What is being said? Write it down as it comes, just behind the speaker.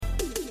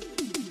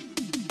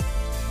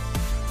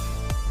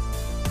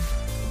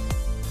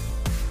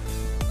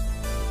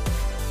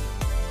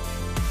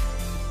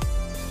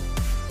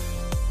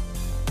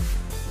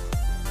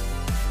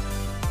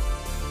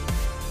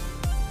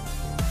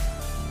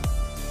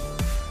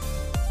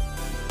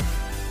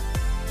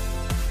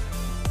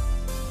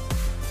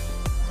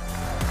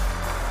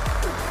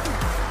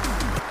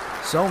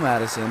So,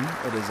 Madison,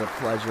 it is a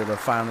pleasure to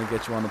finally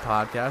get you on the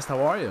podcast. How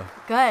are you?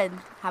 Good.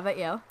 How about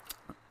you?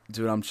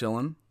 Dude, I'm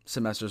chilling.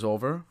 Semester's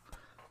over.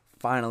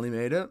 Finally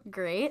made it.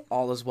 Great.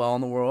 All is well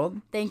in the world.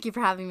 Thank you for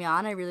having me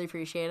on. I really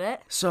appreciate it.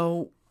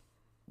 So,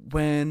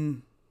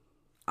 when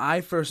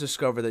I first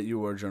discovered that you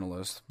were a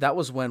journalist, that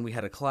was when we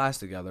had a class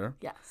together.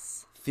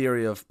 Yes.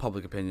 Theory of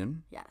public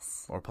opinion.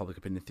 Yes. Or public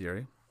opinion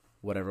theory.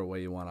 Whatever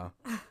way you want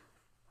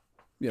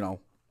to,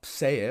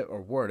 say it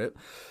or word it.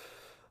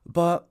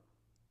 But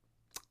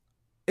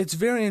it's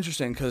very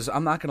interesting because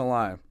I'm not going to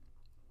lie.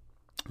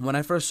 When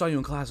I first saw you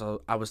in class,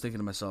 I was thinking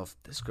to myself,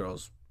 this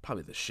girl's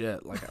probably the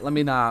shit. Like, let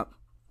me not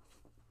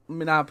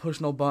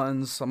push no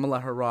buttons. I'm going to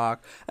let her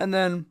rock. And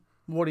then,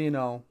 what do you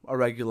know? A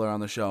regular on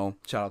the show.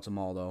 Shout out to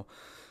Maldo.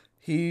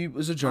 He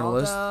was a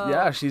journalist. Maldo.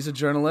 Yeah, she's a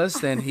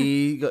journalist. And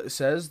he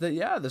says that,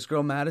 yeah, this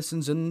girl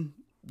Madison's in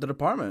the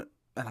department.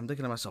 And I'm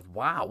thinking to myself,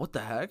 wow, what the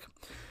heck?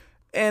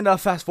 And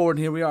fast forward,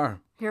 and here we are.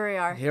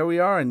 Here we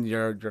are, and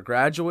you're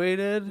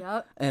graduated.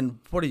 Yep. And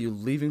what are you,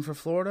 leaving for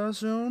Florida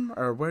soon?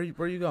 Or where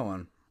are you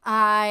going?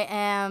 I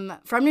am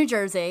from New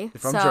Jersey. You're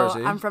from so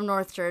Jersey. I'm from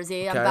North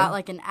Jersey. Okay. I'm about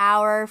like an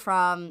hour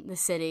from the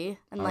city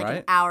and All like right.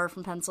 an hour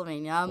from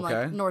Pennsylvania. I'm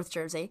Okay. like North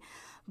Jersey.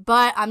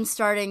 But I'm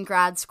starting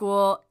grad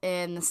school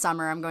in the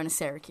summer. I'm going to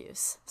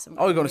Syracuse. So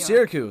Oh, you're going to New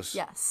York. Syracuse?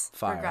 Yes,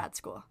 Fire. for grad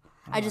school.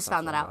 Oh, I just that's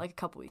found that fire. out like a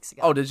couple weeks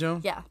ago. Oh, did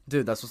you? Yeah.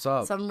 Dude, that's what's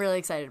up. So I'm really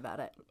excited about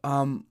it.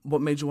 What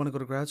made you want to go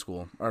to grad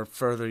school or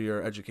further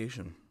your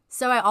education?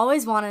 So I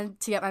always wanted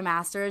to get my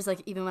master's.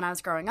 Like even when I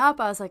was growing up,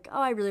 I was like,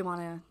 oh, I really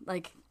want to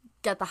like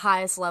get the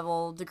highest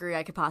level degree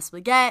I could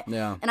possibly get.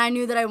 Yeah. And I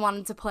knew that I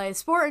wanted to play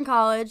sport in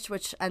college,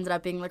 which ended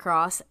up being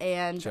lacrosse.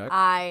 And Check.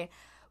 I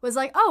was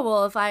like, oh,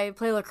 well, if I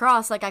play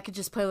lacrosse, like I could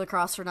just play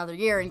lacrosse for another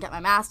year and get my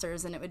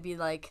master's. And it would be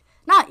like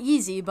not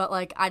easy, but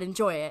like I'd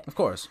enjoy it. Of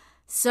course.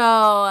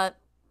 So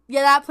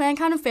yeah, that plan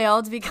kind of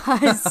failed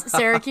because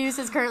Syracuse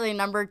is currently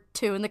number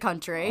 2 in the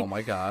country. Oh,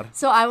 my God.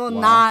 So I will Wow.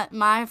 not,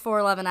 my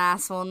 4'11"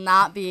 ass will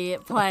not be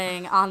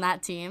playing on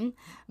that team.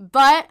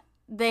 But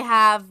they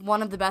have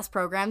one of the best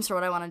programs for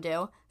what I want to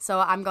do. So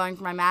I'm going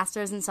for my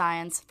master's in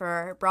science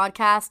for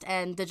broadcast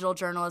and digital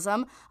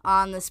journalism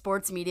on the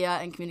sports media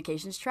and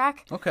communications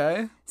track.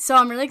 Okay. So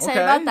I'm really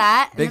excited Okay. about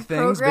that. Big And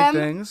things, big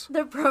things.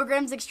 The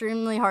program's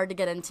extremely hard to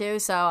get into,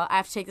 so I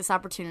have to take this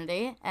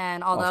opportunity.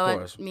 And although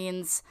course. it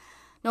means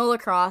no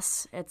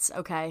lacrosse, it's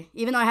okay.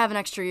 Even though I have an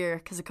extra year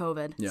because of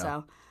COVID. Yeah.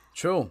 So,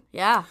 True.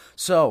 yeah.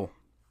 So,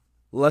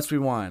 let's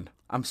rewind.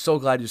 I'm so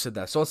glad you said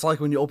that. So it's like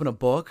when you open a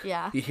book,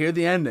 Yeah. you hear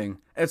the ending.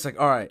 It's like,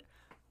 all right,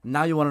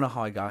 now you want to know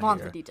how I got Want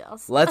here. the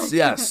details.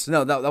 Yes.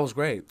 No, that was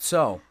great.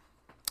 So,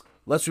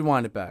 let's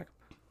rewind it back.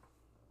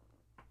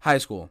 High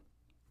school.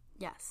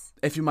 Yes.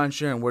 If you mind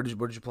sharing, where did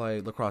you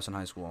play lacrosse in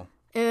high school?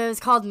 It was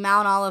called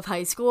Mount Olive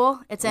High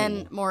School. It's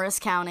in Morris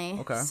County.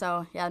 Okay.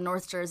 So, yeah,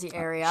 North Jersey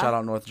area. Shout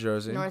out North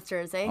Jersey. North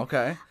Jersey.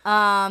 Okay.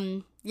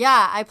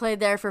 Yeah, I played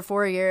there for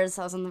 4 years.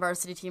 I was on the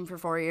varsity team for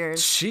 4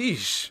 years.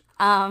 Sheesh.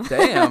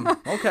 Damn.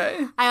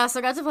 Okay. I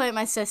also got to play with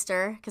my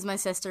sister because my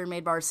sister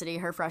made varsity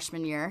her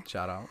freshman year.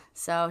 Shout out.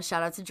 So,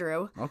 shout out to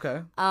Drew.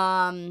 Okay.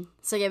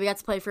 So yeah, we got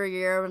to play for a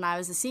year when I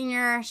was a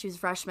senior. She was a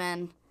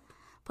freshman.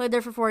 Played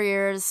there for 4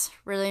 years.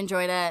 Really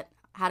enjoyed it.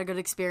 Had a good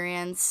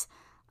experience.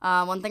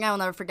 One thing I will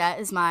never forget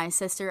is my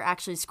sister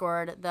actually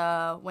scored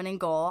the winning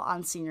goal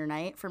on senior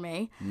night for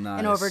me in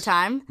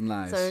overtime.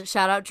 Nice. So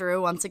shout out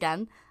Drew once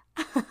again.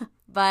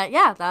 But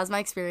yeah, that was my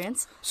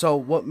experience. So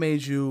what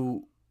made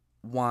you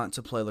want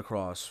to play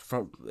lacrosse,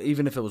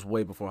 even if it was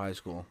way before high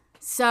school?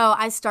 So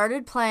I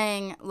started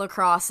playing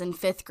lacrosse in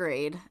 5th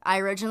grade. I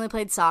originally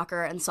played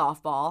soccer and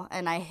softball,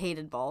 and I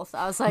hated both.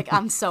 I was like,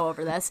 I'm so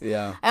over this.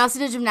 Yeah. I also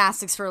did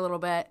gymnastics for a little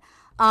bit.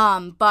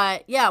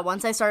 But yeah,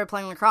 once I started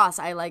playing lacrosse,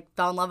 I like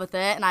fell in love with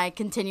it and I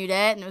continued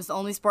it, and it was the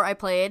only sport I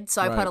played.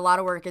 So I Right. put a lot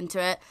of work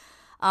into it.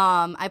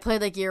 I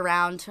played like year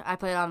round. I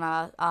played on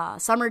a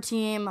summer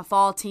team, a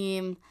fall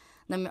team.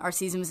 Then our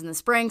season was in the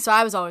spring. So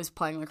I was always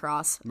playing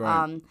lacrosse.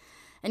 Right.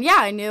 And yeah,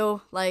 I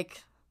knew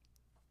like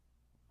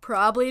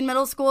probably in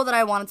middle school that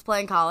I wanted to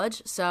play in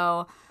college.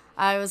 So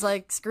I was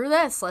like, screw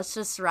this. Let's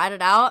just ride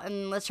it out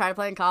and let's try to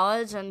play in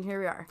college. And here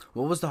we are.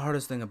 What was the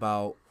hardest thing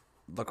about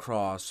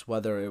lacrosse,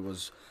 whether it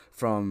was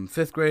from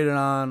 5th grade and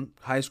on,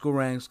 high school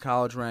ranks,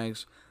 college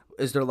ranks?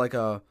 Is there like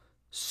a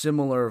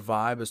similar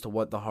vibe as to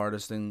what the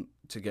hardest thing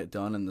to get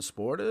done in the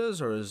sport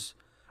is? Or is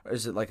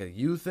it like a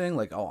you thing?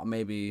 Like, oh,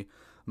 maybe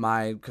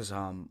because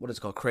what is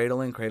it called?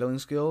 Cradling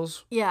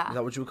skills? Yeah. Is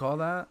that what you would call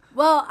that?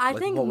 Well, I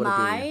Like, think what would it be?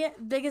 my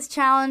biggest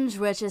challenge,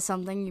 which is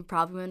something you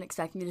probably wouldn't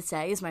expect me to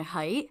say, is my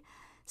height.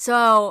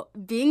 So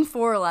being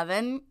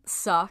 4'11"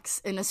 sucks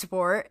in a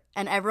sport,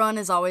 and everyone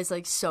is always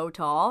like so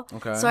tall.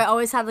 Okay. So I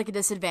always had like a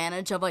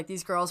disadvantage of like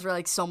these girls were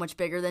like so much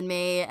bigger than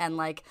me and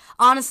like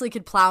honestly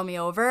could plow me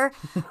over.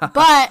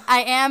 But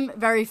I am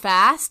very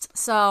fast,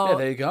 so Yeah,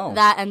 there you go.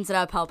 that ended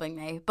up helping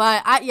me.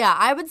 But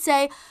I would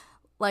say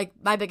like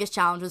my biggest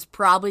challenge was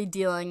probably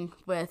dealing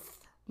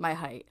with my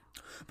height.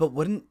 But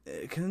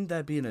couldn't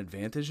that be an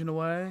advantage in a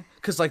way?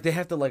 Because like they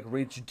have to like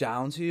reach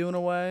down to you in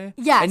a way.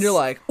 Yes. And you're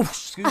like, oh,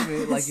 excuse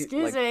me, like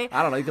Excuse me.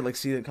 I don't know, you could like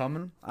see it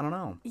coming. I don't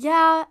know.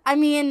 Yeah, I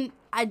mean,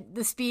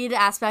 the speed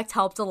aspect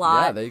helped a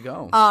lot. Yeah, there you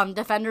go.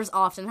 Defenders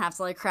often have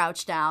to like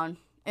crouch down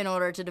in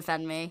order to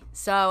defend me.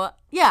 So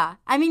yeah,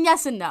 I mean,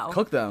 yes and no.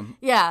 Cook them.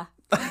 Yeah.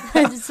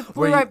 Just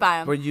flew right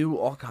by him. Were you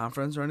all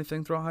conference or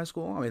anything throughout high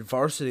school? I mean,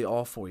 varsity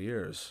all 4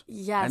 years.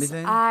 Yes.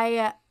 Anything?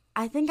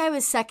 I think I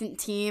was second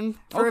team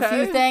for a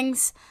few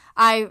things.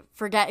 I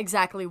forget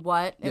exactly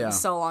what. It was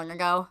so long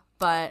ago.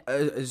 But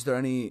is there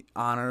any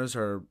honors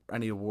or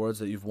any awards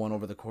that you've won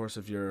over the course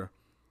of your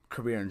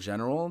career in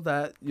general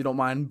that you don't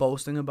mind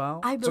boasting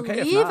about? I It's okay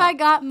if believe not. I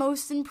got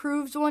most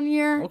improved one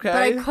year. Okay.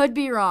 But I could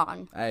be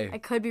wrong. Hey, I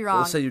could be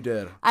wrong. Let's say you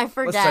did. I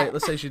forget.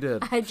 Let's say she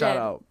did. I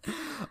Shout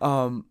did.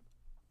 out.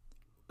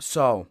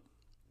 So,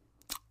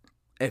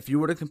 if you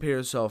were to compare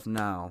yourself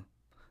now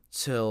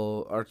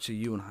to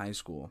you in high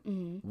school,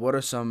 what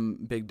are some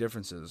big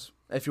differences?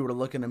 If you were to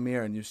look in a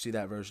mirror and you see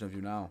that version of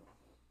you now.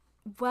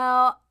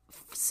 Well,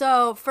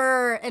 so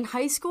in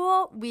high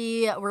school,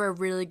 we were a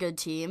really good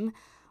team.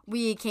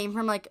 We came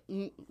from like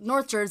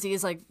North Jersey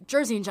is like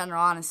Jersey in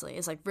general, honestly,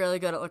 is like really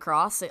good at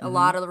lacrosse. A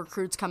lot of the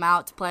recruits come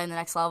out to play in the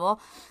next level.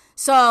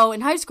 So in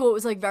high school, it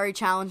was like very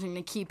challenging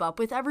to keep up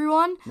with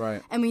everyone.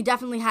 Right. And we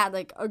definitely had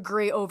like a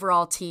great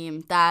overall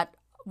team that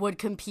would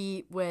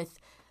compete with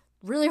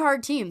really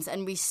hard teams,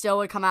 and we still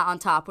would come out on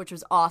top, which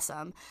was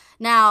awesome.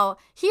 Now,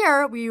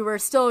 here, we were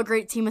still a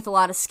great team with a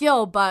lot of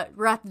skill, but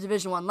we're at the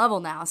Division I level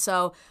now,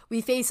 so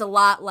we face a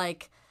lot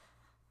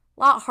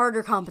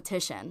harder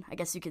competition, I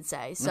guess you could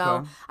say. So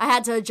Okay. I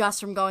had to adjust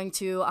from going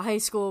to a high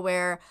school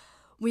where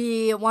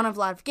we won a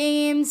lot of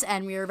games,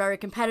 and we were very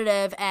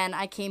competitive, and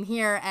I came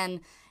here,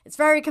 and it's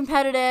very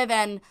competitive,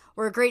 and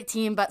we're a great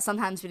team, but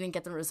sometimes we didn't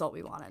get the result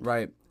we wanted.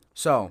 Right.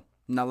 So,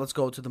 now let's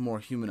go to the more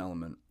human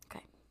element.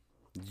 Okay.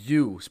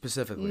 You,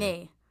 specifically.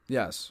 Me.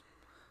 Yes.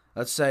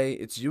 Let's say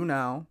it's you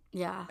now.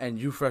 Yeah. And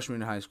you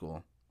freshman in high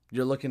school.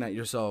 You're looking at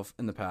yourself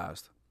in the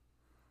past.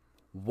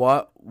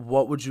 What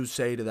would you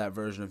say to that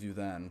version of you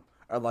then?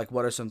 Or like,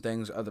 what are some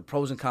things, are the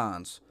pros and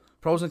cons?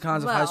 Pros and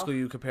cons of high Well, school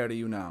you compare to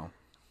you now.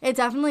 It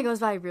definitely goes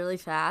by really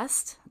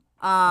fast.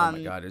 Oh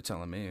my God, you're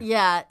telling me.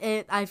 Yeah,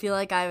 I feel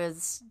like I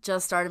was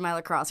just started my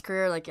lacrosse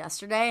career like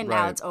yesterday, and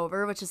now Right. it's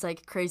over, which is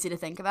like crazy to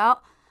think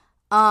about.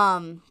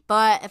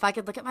 But if I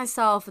could look at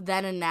myself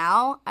then and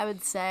now, I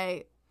would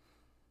say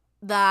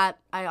that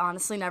I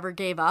honestly never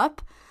gave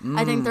up.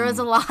 I think there was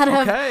a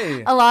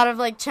lot of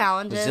like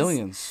challenges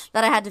Resilience.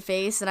 that I had to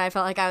face, and I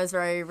felt like I was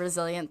very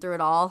resilient through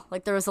it all.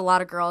 Like there was a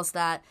lot of girls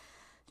that,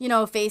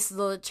 faced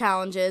the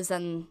challenges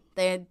and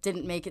they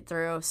didn't make it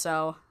through.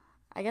 So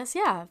I guess,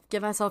 yeah,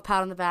 give myself a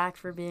pat on the back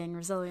for being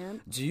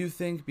resilient. Do you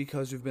think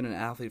because you've been an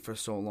athlete for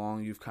so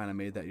long, you've kind of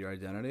made that your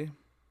identity?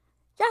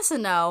 Yes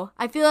and no.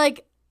 I feel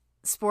like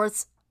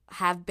sports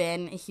have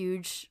been a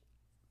huge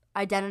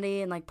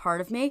identity and like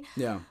part of me.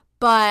 Yeah.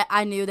 But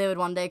I knew they would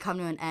one day come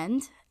to an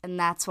end, and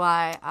that's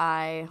why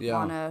I Yeah.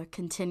 want to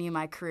continue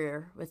my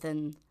career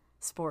within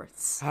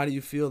sports. How do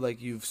you feel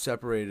like you've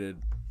separated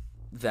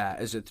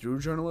that? Is it through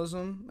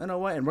journalism in a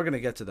way? And we're going to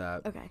get to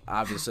that, Okay.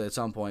 obviously, at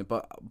some point.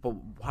 But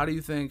how do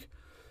you think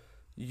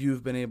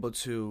you've been able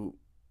to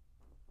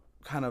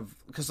kind of,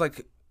 because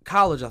like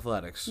college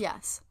athletics,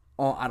 Yes.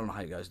 I don't know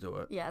how you guys do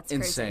it. Yeah, it's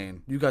insane.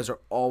 crazy. You guys are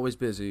always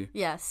busy.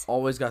 Yes.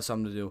 Always got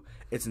something to do.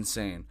 It's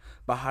insane.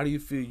 But how do you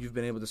feel you've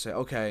been able to say,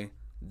 okay,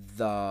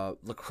 the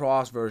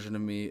lacrosse version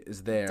of me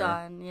is there.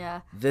 Done.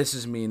 Yeah. This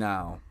is me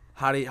now.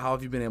 How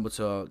have you been able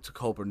to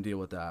cope and deal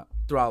with that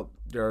throughout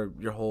your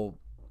whole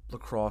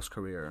lacrosse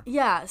career?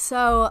 Yeah.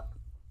 So,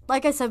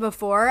 like I said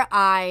before,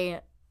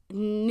 I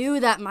knew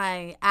that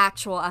my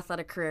actual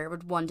athletic career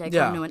would one day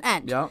come to an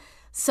end. Yeah.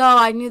 So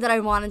I knew that I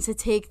wanted to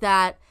take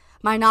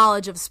my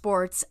knowledge of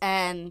sports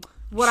and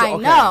what I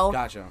know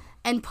Gotcha.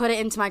 and put it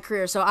into my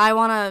career. So I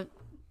want to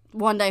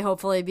one day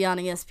hopefully be on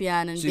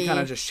ESPN and So you kind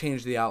of just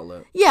changed the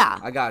outlet. Yeah.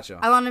 I gotcha.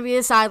 I want to be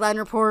a sideline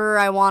reporter.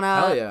 I want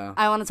Hell to yeah.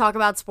 I want to talk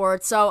about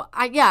sports. So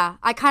I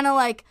kind of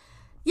like,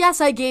 yes,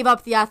 I gave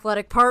up the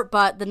athletic part,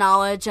 but the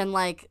knowledge and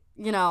like,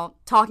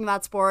 talking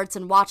about sports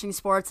and watching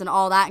sports and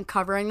all that and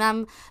covering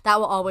them, that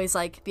will always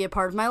like be a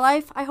part of my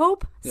life, I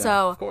hope. Yeah,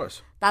 So of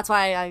course. that's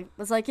why I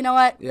was like, you know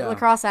what? Yeah.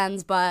 Lacrosse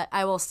ends, but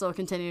I will still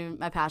continue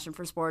my passion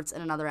for sports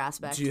in another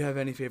aspect. Do you have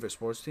any favorite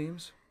sports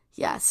teams?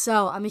 Yeah,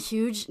 so I'm a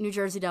huge New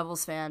Jersey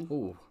Devils fan.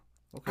 Ooh.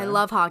 Okay. I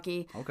love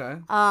hockey. Okay.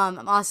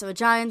 I'm also a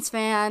Giants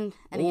fan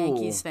and a Ooh.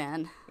 Yankees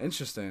fan.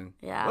 Interesting.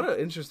 Yeah. What an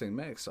interesting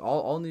mix.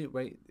 All New.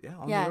 Wait. Yeah.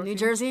 All Yeah, New York New teams?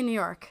 Jersey and New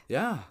York.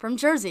 Yeah. From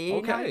Jersey.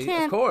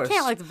 Okay, of course.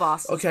 Can't like the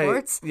Boston Okay.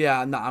 sports.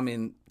 Yeah. No. I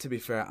mean, to be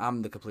fair,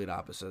 I'm the complete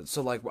opposite.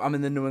 So like, I'm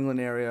in the New England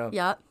area.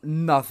 Yep.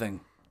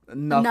 Nothing.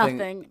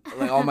 Nothing.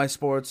 Like all my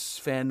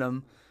sports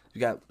fandom.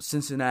 We got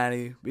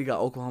Cincinnati. We got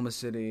Oklahoma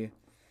City,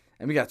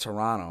 and we got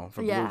Toronto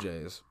for Yeah. Blue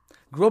Jays.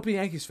 Grew up a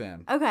Yankees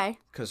fan Okay.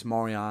 because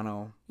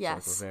Mariano.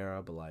 Yes. Like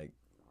Rivera, but like.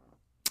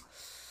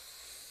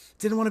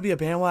 Didn't want to be a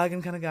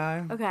bandwagon kind of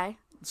guy. Okay.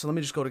 So let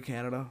me just go to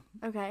Canada.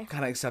 Okay.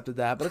 Kind of accepted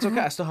that, but it's okay.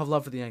 I still have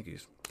love for the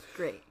Yankees.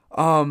 Great.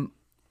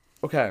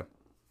 Okay.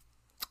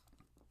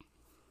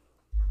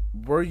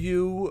 Were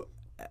you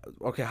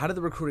okay? How did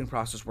the recruiting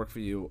process work for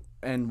you?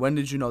 And when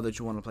did you know that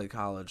you want to play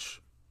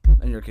college?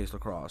 In your case,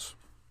 lacrosse.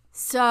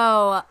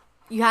 So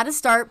you had to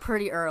start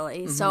pretty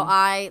early. So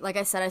like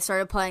I said, I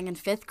started playing in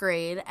 5th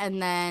grade,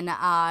 and then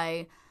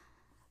I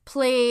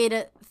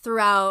played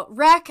throughout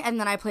rec, and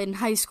then I played in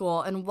high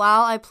school. And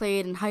while I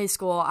played in high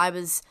school, I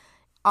was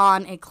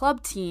on a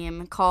club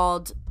team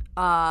called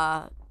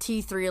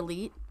T3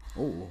 Elite.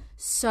 Oh.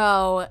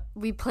 So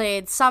we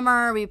played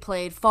summer, we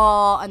played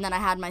fall, and then I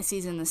had my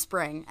season in the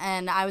spring.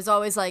 And I was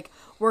always like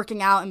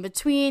working out in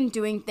between,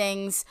 doing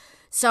things.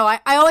 So I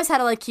always had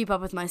to like keep up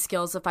with my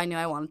skills if I knew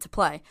I wanted to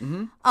play.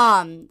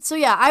 So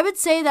yeah, I would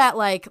say that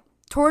like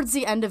towards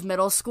the end of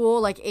middle school,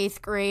 like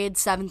 8th grade,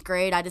 7th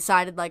grade, I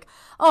decided like,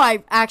 oh,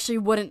 I actually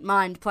wouldn't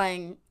mind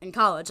playing in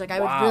college. Like I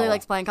would really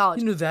like to play in college.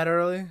 You knew that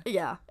early?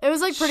 Yeah. It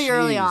was like pretty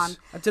early on.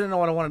 I didn't know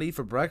what I wanted to eat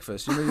for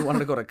breakfast. You knew you wanted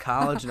to go to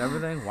college and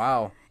everything?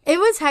 Wow. It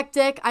was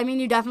hectic. I mean,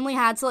 you definitely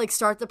had to, like,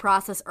 start the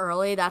process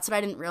early. That's what I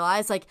didn't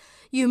realize. Like,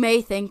 you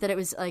may think that it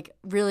was, like,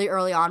 really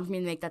early on for me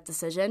to make that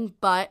decision,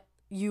 but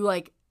you,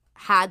 like,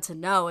 had to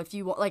know if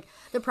you, like,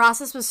 the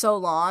process was so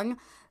long,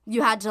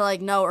 you had to, like,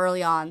 know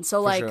early on.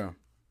 So, like, sure.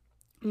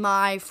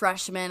 My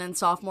freshman and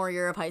sophomore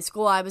year of high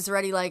school, I was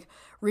already, like,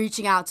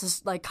 reaching out to,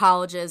 like,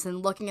 colleges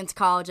and looking into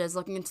colleges,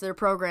 looking into their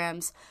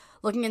programs,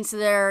 looking into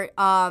their,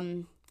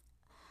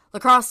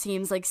 lacrosse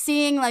teams, like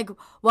seeing like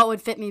what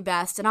would fit me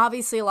best. And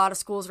obviously a lot of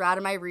schools were out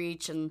of my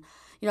reach, and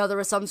you know there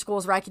were some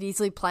schools where I could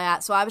easily play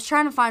at, so I was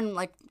trying to find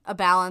like a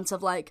balance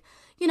of like,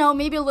 you know,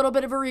 maybe a little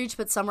bit of a reach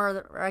but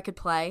somewhere where I could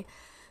play.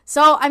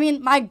 So I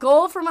mean my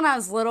goal from when I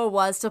was little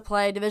was to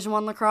play Division I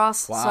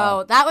lacrosse. Wow.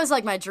 So that was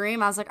like my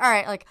dream. I was like, all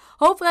right, like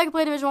hopefully I can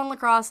play Division I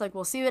lacrosse, like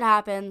we'll see what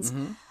happens.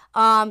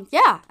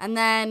 Yeah, and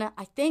then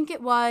I think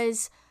it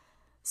was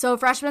so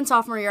freshman,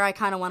 sophomore year, I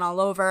kind of went all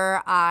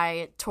over.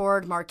 I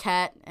toured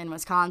Marquette in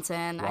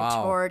Wisconsin. Wow.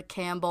 I toured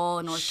Campbell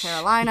in North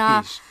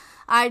Carolina. Sheesh.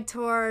 I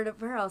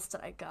toured, where else did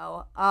I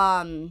go?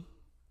 I'm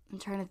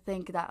trying to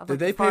think that. Did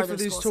they pay for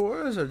these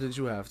tours, or did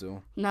you have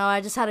to? No,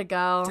 I just had to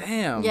go.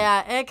 Damn.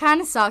 Yeah, it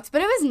kind of sucked,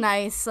 but it was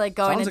nice, like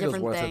going Sounds to like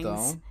different it was worth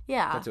things. it, though.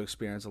 Yeah. Got to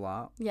experience a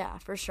lot. Yeah,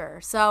 for sure.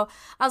 So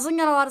I was looking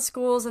at a lot of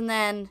schools, and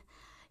then,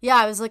 yeah,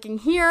 I was looking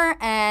here,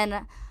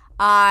 and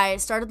I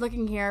started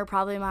looking here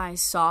probably my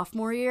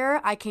sophomore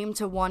year. I came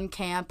to one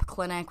camp,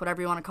 clinic, whatever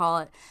you want to call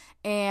it,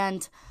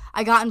 and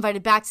I got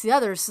invited back to the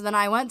others. So then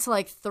I went to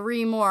like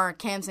 3 more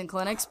camps and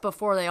clinics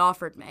before they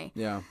offered me.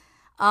 Yeah.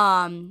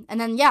 And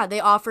then, yeah, they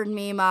offered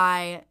me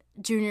my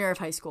junior year of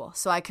high school.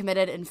 So I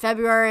committed in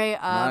February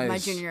of my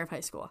junior year of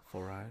high school.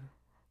 Full ride?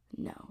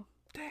 No.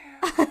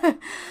 Damn.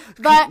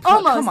 But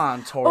almost. Come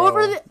on,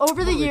 Toro.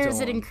 Over the years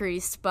it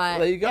increased, but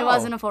there you go. It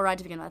wasn't a full ride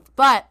to begin with.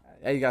 But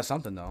Hey, you got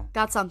something, though.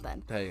 got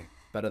something. Hey,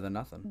 better than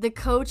nothing. The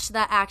coach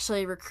that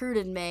actually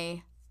recruited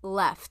me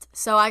left.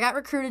 So I got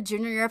recruited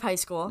junior year of high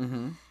school.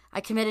 I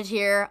committed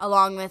here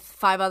along with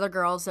 5 other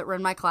girls that were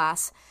in my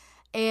class.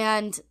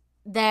 And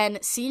then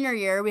senior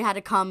year, we had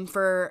to come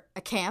for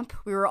a camp.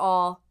 We were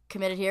all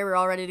committed here. We were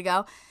all ready to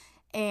go.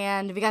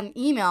 And we got an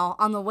email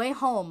on the way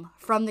home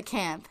from the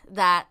camp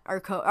that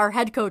our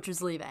head coach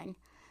was leaving.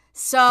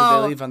 So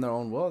Did they leave on their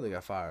own will, or they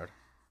got fired?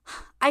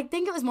 I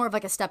think it was more of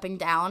like a stepping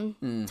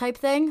down type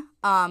thing.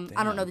 I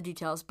don't know the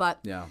details, but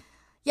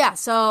yeah,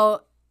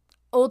 so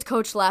old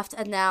coach left,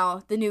 and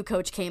now the new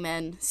coach came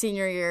in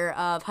senior year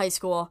of high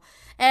school.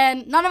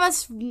 And no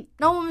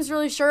one was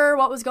really sure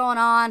what was going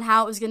on,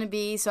 how it was going to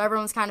be, so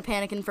everyone was kind of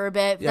panicking for a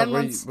bit. Yeah,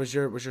 was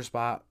your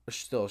spot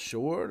still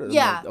assured?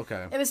 Yeah,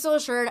 okay. It was still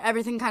assured.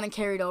 Everything kind of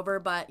carried over,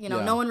 but,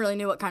 no one really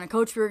knew what kind of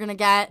coach we were going to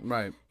get.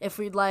 Right. If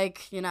we'd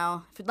like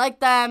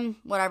them,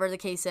 whatever the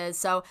case is.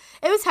 So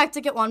it was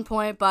hectic at one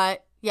point,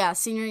 but, yeah,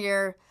 senior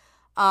year,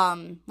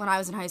 when I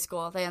was in high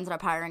school, they ended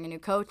up hiring a new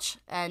coach,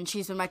 and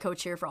she's been my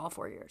coach here for all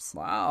 4 years.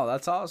 Wow,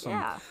 that's awesome.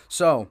 Yeah.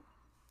 So,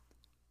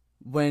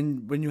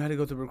 when you had to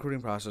go through the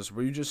recruiting process,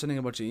 were you just sending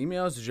a bunch of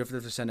emails? Did you have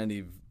to send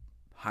any,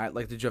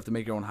 did you have to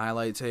make your own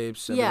highlight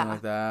tapes, everything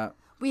like that?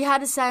 We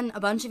had to send a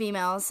bunch of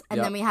emails,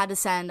 and then we had to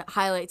send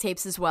highlight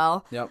tapes as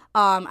well. Yep.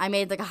 I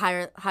made like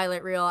a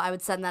highlight reel. I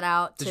would send that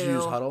out to... Did you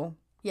use Huddle?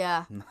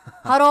 Yeah.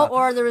 Huddle,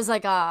 or there was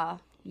like a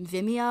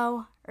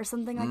Vimeo or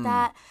something like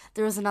that.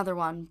 There was another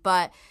one.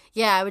 But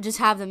yeah, I would just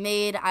have them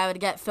made. I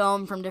would get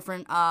film from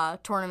different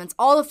tournaments.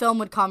 All the film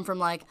would come from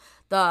like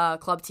the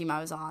club team I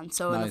was on.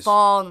 So in the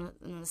fall and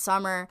in the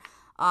summer,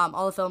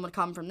 all the film would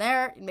come from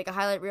there. You'd make a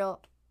highlight reel,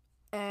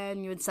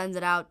 and you would send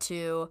it out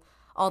to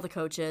all the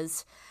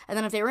coaches. And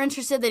then if they were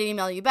interested, they'd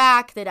email you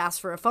back. They'd ask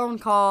for a phone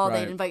call. Right.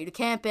 They'd invite you to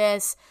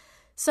campus.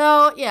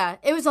 So, yeah,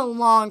 it was a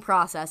long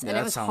process, and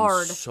it was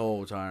hard.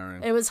 So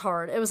tiring. It was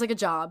hard. It was like a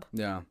job.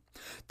 Yeah.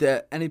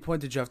 At any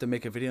point did you have to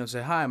make a video and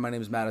say, "Hi, my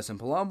name is Madison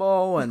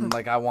Palumbo, and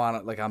like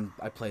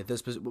I play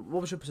this position."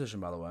 What was your position,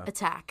 by the way?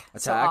 Attack.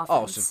 Attack.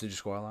 So so did you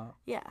score a lot?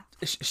 Yeah.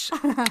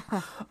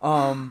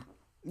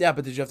 Yeah,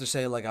 but did you have to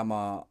say like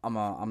so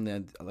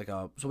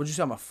would you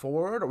say I'm a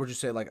forward, or would you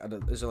say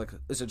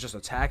is it just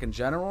attack in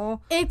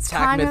general? It's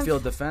attack, kind midfield,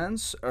 of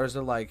defense, or is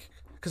it like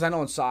Because I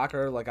know in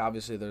soccer, like,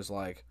 obviously there's,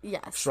 like,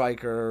 Yes.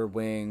 striker,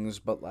 wings,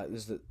 but like,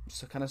 is it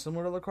kind of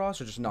similar to lacrosse,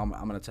 or just, no, I'm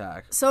going to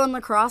attack? So in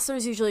lacrosse,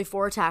 there's usually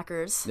 4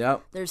 attackers.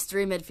 Yep. There's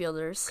 3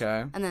 midfielders.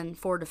 Okay. And then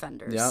 4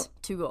 defenders. Yep.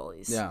 2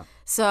 goalies. Yeah.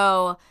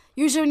 So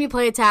usually when you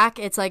play attack,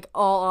 it's, like,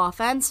 all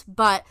offense.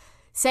 But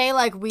say,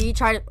 like, we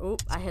try to...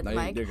 Oop, I hit the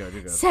mic. You're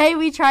good. Say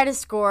we try to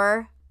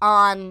score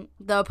on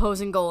the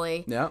opposing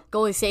goalie. Yeah.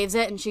 Goalie saves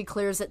it, and she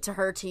clears it to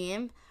her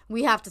team.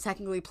 We have to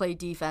technically play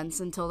defense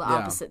until the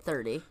opposite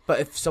 30.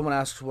 But if someone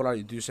asks, what are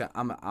you, do you say,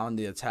 I'm on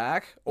the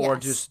attack? Or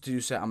Yes. just do you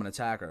say, I'm an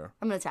attacker?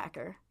 I'm an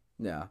attacker.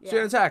 Yeah. So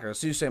you're an attacker.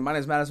 So you say, my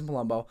name's Madison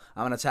Palumbo.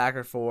 I'm an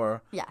attacker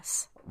for,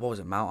 Yes. what was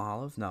it, Mount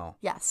Olive? No.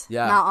 Yes.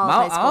 Yeah.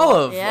 Mount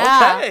Olive.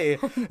 Yeah. Yeah.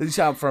 Okay. You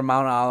shout for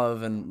Mount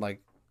Olive and, like,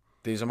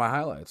 these are my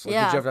highlights. Like,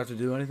 Yeah. Did you ever have to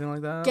do anything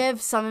like that?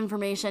 Give some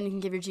information. You can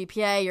give your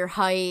GPA, your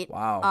height.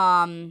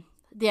 Wow.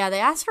 Yeah, they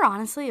ask for,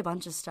 honestly, a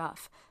bunch of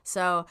stuff.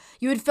 So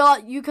you would fill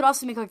out, you could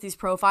also make, like, these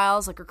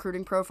profiles, like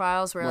recruiting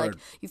profiles, where, Word. like,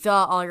 you fill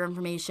out all your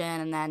information,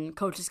 and then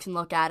coaches can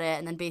look at it,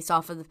 and then based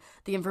off of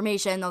the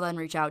information, they'll then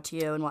reach out to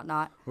you and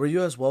whatnot. Were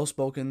you as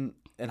well-spoken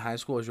in high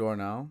school as you are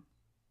now?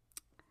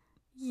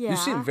 Yeah. You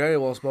seem very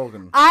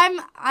well-spoken.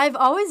 I've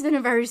always been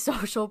a very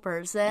social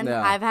person.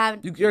 Yeah. I've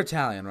had... You're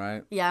Italian,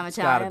 right? Yeah, I'm It's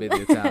Italian. gotta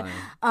be the Italian.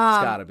 It's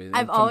gotta be.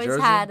 I've From always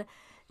Jersey? had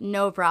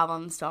no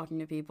problems talking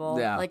to people.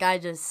 Yeah. Like,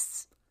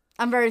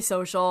 I'm very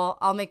social.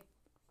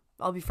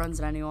 I'll be friends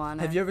with anyone.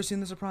 Have you ever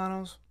seen The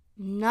Sopranos?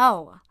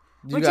 No.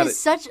 Which is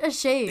such a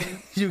shame.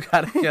 You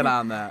gotta get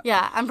on that.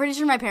 Yeah, I'm pretty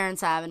sure my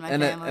parents have in my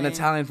family. An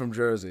Italian from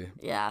Jersey.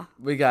 Yeah.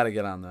 We gotta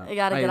get on that. I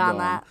gotta How get you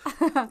on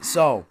doing? that.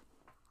 So,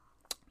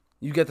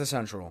 you get to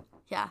Central.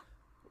 Yeah.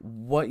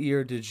 What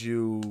year did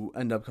you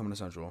end up coming to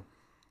Central?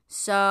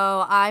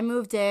 So, I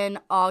moved in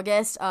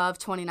August of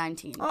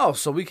 2019. Oh,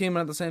 so we came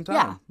in at the same time.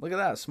 Yeah. Look at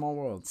that. Small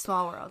world.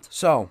 Small world.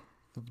 So,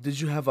 did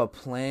you have a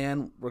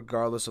plan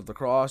regardless of the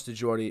cross?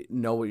 Did you already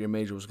know what your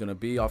major was going to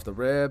be off the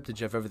rip? Did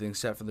you have everything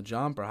set for the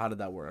jump, or how did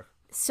that work?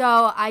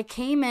 So I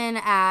came in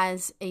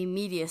as a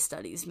media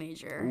studies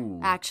major,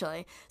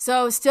 actually.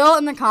 So still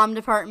in the comm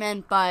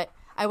department, but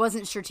I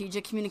wasn't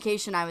strategic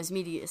communication. I was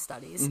media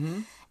studies.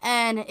 Mm-hmm.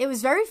 And it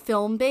was very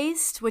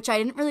film-based, which I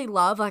didn't really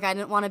love. Like, I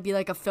didn't want to be,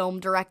 like, a film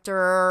director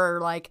or,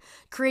 like,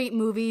 create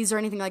movies or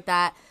anything like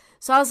that.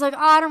 So I was like,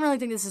 I don't really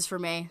think this is for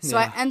me. So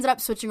Yeah. I ended up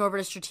switching over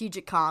to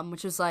strategic comm,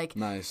 which was, like,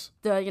 Nice.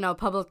 the,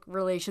 public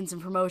relations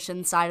and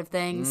promotion side of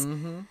things.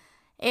 Mm-hmm.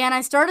 And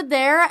I started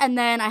there, and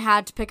then I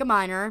had to pick a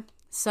minor.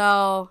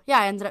 So, yeah,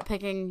 I ended up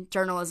picking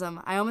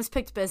journalism. I almost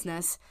picked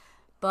business,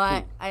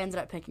 but I ended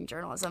up picking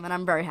journalism, and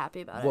I'm very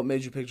happy about What it.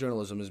 made you pick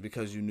journalism? Is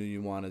because you knew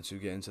you wanted to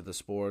get into the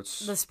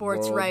sports The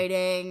sports world?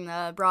 writing,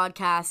 the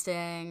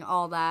broadcasting,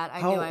 all that.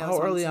 I knew I always How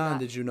wanted early to do on that.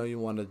 did you know you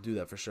wanted to do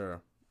that for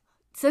sure?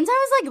 Since I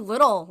was, like,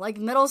 little, like,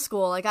 middle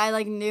school, like, I,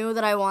 like, knew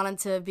that I wanted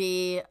to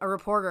be a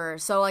reporter.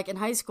 So, like, in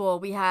high school,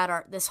 we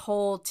had this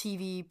whole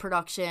TV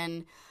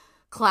production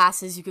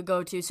classes you could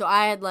go to. So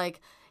I had, like,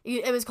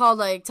 it was called,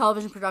 like,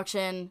 television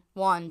production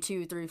 1,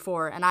 2, 3,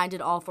 4, and I did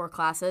all 4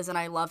 classes, and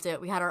I loved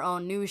it. We had our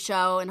own news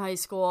show in high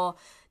school,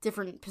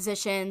 different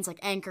positions, like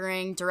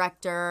anchoring,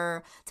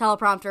 director,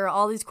 teleprompter,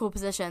 all these cool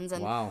positions.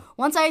 And Wow.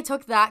 once I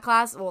took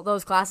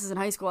those classes in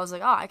high school, I was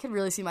like, oh, I could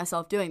really see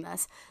myself doing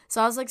this.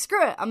 So I was like,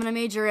 screw it, I'm going to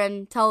major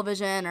in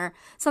television or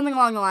something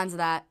along the lines of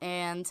that.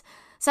 And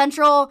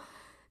Central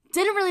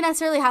didn't really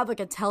necessarily have, like,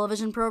 a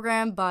television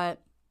program, but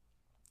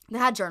they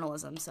had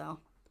journalism, so...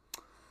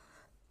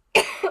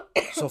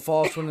 So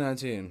fall of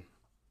 2019,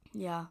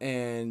 Yeah.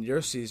 and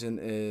your season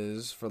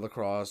is for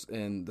lacrosse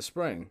in the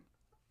spring.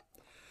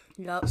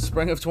 Yep.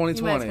 Spring of You might have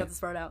 2020. cut this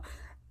part out.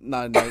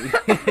 No.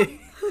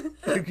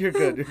 You're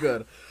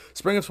good.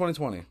 Spring of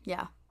 2020.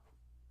 Yeah.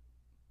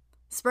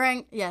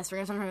 Spring of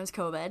 2020 was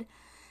COVID.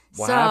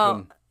 What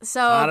happened?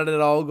 So How did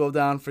it all go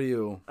down for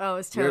you? oh, it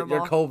was terrible.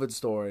 Your COVID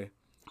story.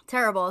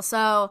 Terrible.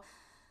 So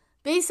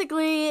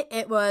basically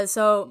it was,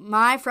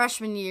 my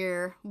freshman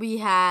year, we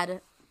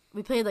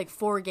played like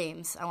 4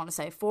 games, I want to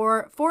say.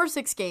 4 or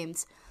 6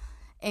 games.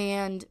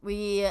 And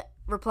we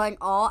were playing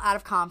all out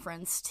of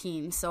conference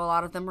teams, so a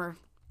lot of them were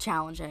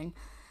challenging.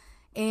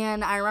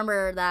 And I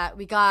remember that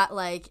we got,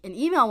 like, an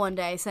email one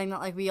day saying that,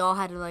 like, we all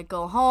had to, like,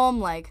 go home,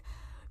 like,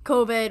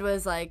 COVID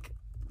was, like,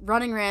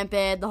 running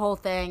rampant, the whole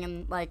thing,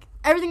 and, like,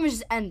 everything was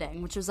just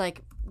ending, which was,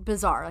 like,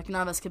 bizarre. Like,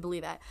 none of us could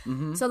believe it.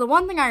 Mm-hmm. So the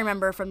one thing I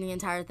remember from the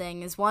entire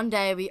thing is one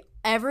day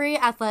every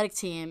athletic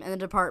team in the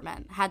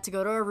department had to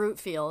go to a root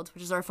field,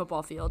 which is our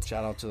football field.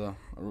 Shout out to the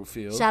root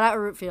field. Shout out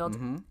Root Field.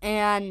 Mm-hmm.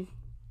 And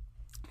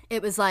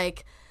it was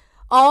like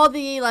all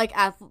the like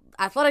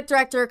athletic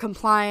director,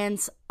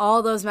 compliance,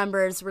 all those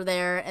members were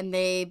there, and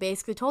they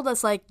basically told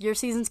us, like, your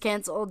season's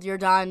canceled, you're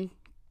done,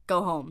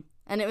 go home.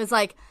 And it was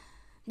like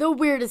the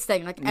weirdest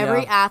thing. Like,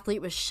 every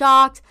athlete was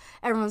shocked.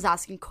 Everyone was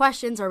asking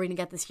questions. Are we going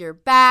to get this year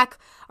back?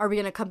 Are we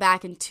going to come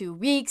back in 2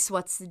 weeks?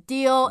 What's the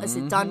deal? Is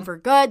it done for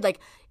good? Like,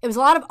 it was a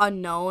lot of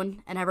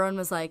unknown, and everyone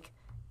was, like,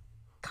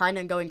 kind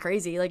of going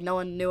crazy. Like, no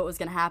one knew what was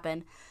going to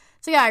happen.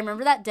 So, yeah, I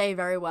remember that day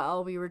very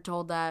well. We were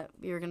told that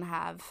we were going to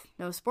have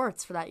no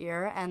sports for that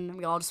year, and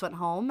we all just went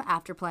home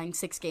after playing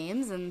 6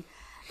 games, and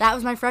that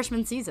was my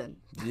freshman season.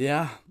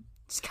 Yeah.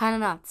 It's kind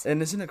of nuts.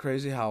 And isn't it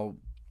crazy how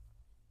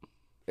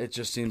it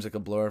just seems like a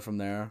blur from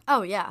there?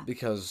 Oh, yeah.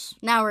 Because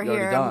now we're you're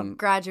here, already done. I'm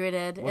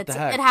graduated. What the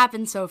heck? It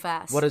happened so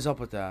fast. What is up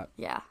with that?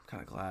 Yeah.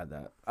 Kind of glad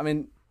that. I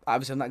mean,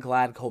 obviously I'm not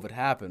glad COVID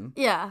happened.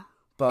 Yeah.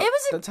 But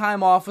the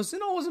time off was,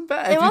 wasn't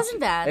bad. It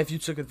wasn't bad. If you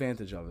took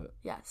advantage of it.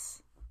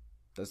 Yes.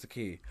 That's the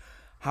key.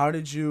 How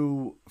did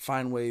you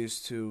find ways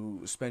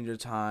to spend your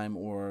time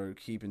or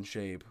keep in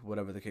shape,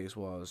 whatever the case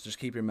was? Just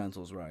keep your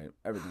mentals right.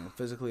 Everything.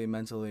 Physically,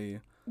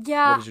 mentally.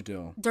 Yeah. What did you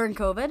do? During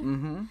COVID?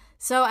 Mm-hmm.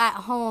 So at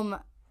home,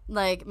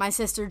 like, my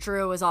sister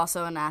Drew was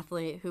also an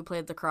athlete who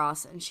played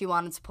lacrosse, and she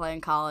wanted to play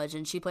in college,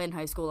 and she played in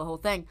high school, the whole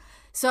thing.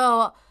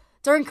 So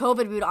during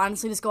COVID, we would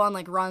honestly just go on,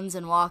 like, runs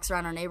and walks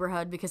around our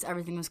neighborhood because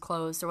everything was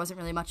closed. There wasn't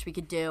really much we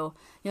could do.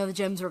 You know, the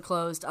gyms were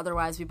closed.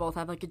 Otherwise, we both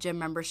have, like, a gym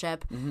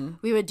membership. Mm-hmm.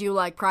 We would do,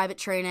 like, private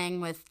training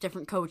with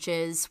different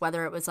coaches,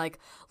 whether it was, like,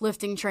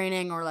 lifting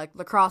training or, like,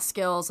 lacrosse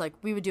skills. Like,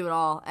 we would do it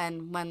all.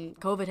 And when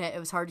COVID hit, it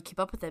was hard to keep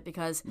up with it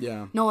because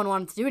no one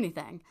wanted to do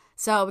anything.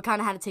 So we kind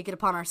of had to take it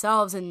upon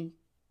ourselves and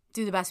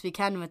do the best we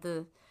can with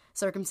the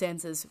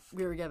circumstances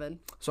we were given.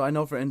 So I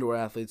know for indoor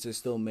athletes, they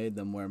still made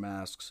them wear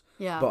masks.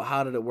 Yeah. But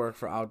how did it work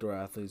for outdoor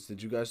athletes?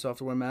 Did you guys still have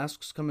to wear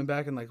masks coming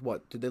back? And, like,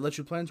 what? Did they let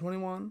you play in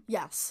 21?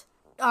 Yes.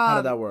 How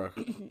did that work?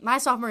 My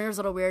sophomore year was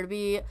a little weird.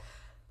 We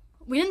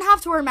didn't have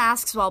to wear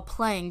masks while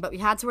playing, but we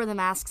had to wear the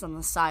masks on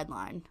the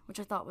sideline, which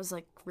I thought was,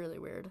 like, really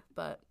weird.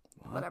 But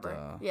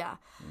whatever. Yeah.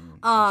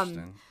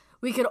 Interesting.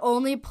 We could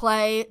only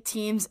play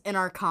teams in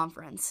our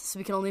conference. So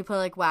we could only play,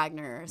 like,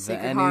 Wagner,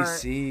 Sacred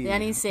Heart, the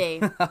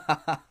NEC.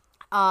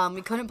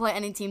 We couldn't play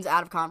any teams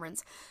out of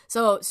conference.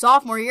 So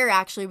sophomore year,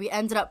 actually, we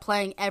ended up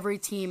playing every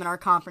team in our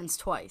conference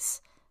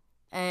twice.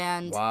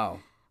 And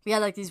wow. We had,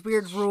 like, these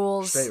weird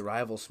rules. Straight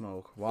rival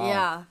smoke. Wow.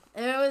 Yeah.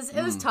 And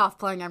it was tough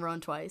playing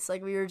everyone twice.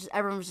 Like,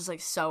 everyone was just,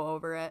 like, so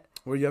over it.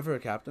 Were you ever a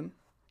captain?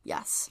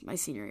 Yes, my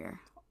senior year.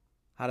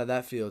 How did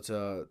that feel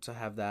to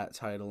have that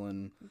title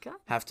and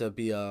have to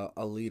be a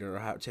leader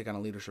or take on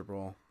a leadership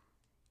role?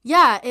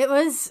 Yeah, it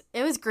was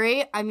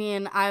great. I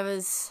mean, I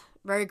was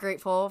very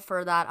grateful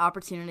for that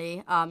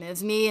opportunity. It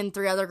was me and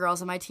 3 other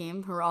girls on my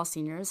team who were all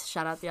seniors.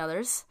 Shout out the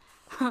others.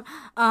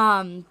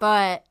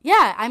 But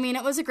yeah, I mean,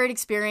 it was a great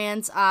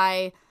experience.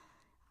 I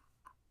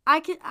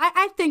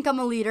think I'm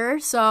a leader,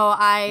 so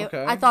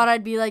I thought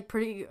I'd be, like,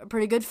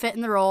 pretty good fit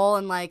in the role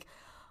and, like,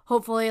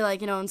 hopefully,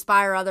 like,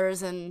 inspire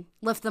others and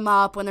lift them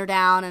up when they're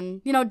down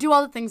and, do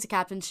all the things a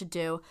captain should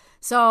do.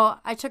 So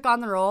I took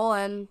on the role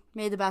and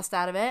made the best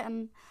out of it,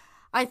 and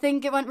I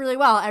think it went really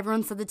well.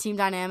 Everyone said the team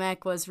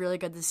dynamic was really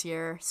good this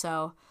year,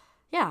 so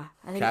yeah.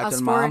 I think us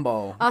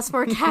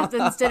four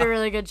captains did a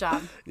really good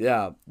job.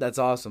 Yeah, that's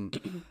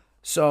awesome.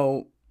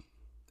 So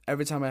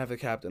every time I have a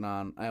captain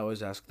on, I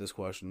always ask this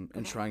question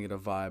and try and get a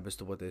vibe as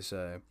to what they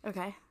say.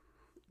 Okay.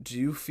 Do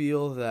you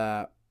feel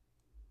that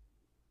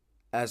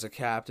as a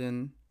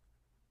captain,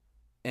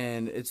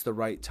 and it's the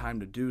right time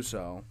to do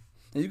so,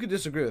 and you could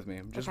disagree with me,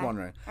 I'm just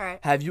wondering. All right.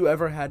 Have you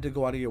ever had to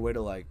go out of your way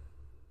to, like,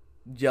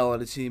 yell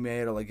at a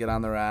teammate or, like, get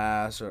on their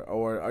ass,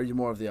 or are you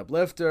more of the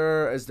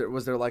uplifter?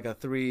 Was there like a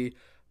 3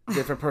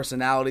 different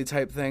personality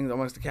type thing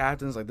amongst the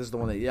captains? Like, this is the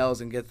one that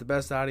yells and gets the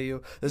best out of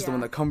you. This is the one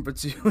that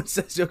comforts you and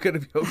says you're gonna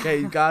be okay,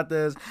 you got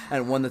this,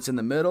 and one that's in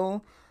the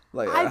middle.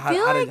 Like,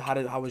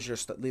 how was your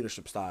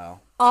leadership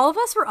style? All of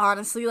us were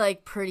honestly,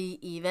 like, pretty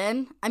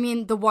even. I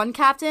mean, the one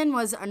captain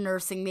was a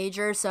nursing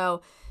major,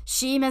 so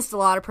she missed a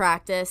lot of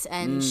practice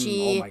and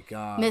she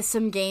missed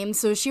some games,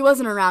 so she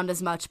wasn't around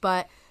as much.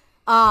 But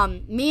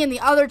me and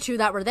the other 2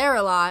 that were there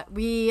a lot,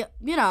 we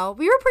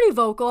were pretty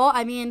vocal.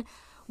 I mean,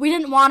 we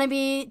didn't want to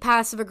be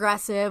passive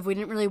aggressive. We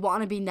didn't really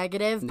want to be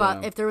negative,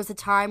 but if there was a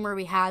time where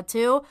we had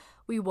to,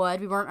 we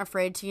would. We weren't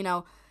afraid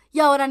to,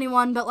 yell at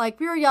anyone, but,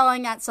 like, we were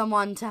yelling at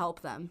someone to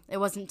help them. It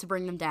wasn't to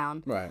bring them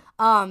down. Right.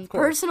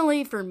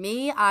 Personally, for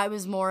me, I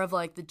was more of,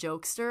 like, the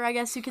jokester, I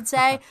guess you could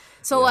say.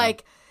 So,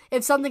 like,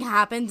 if something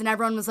happened and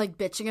everyone was, like,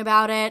 bitching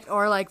about it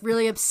or, like,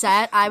 really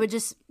upset, I would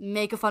just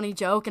make a funny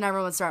joke and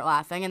everyone would start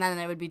laughing and then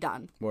it would be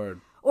done.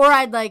 Word. Or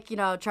I'd, like,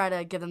 try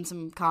to give them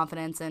some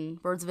confidence and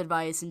words of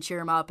advice and cheer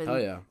them up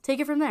and take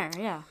it from there.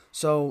 Yeah.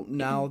 So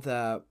now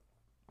that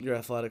your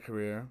athletic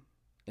career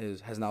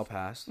has now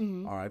passed,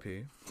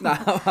 R.I.P.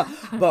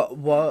 But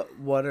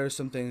what are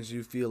some things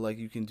you feel like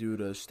you can do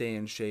to stay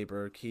in shape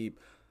or keep,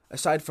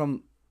 aside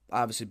from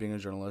obviously being a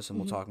journalist, and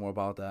we'll talk more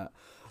about that,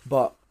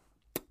 but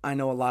I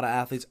know a lot of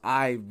athletes,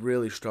 I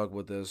really struggle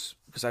with this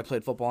because I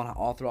played football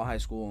all throughout high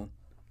school.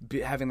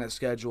 Having that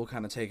schedule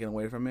kind of taken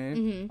away from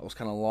me, I was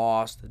kind of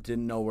lost,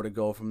 didn't know where to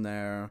go from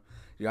there.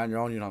 You're on your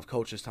own, you don't have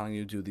coaches telling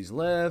you to do these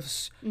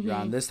lifts, you're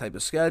on this type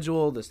of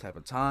schedule, this type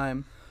of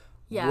time.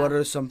 Yeah. What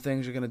are some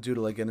things you're going to do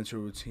to, like, get into a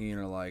routine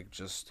or, like,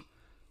 just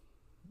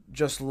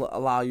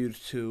allow you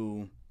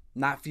to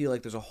not feel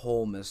like there's a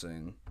hole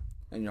missing?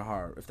 in your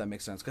heart, if that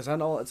makes sense. Because I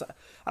know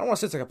I don't want to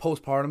say it's like a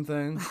postpartum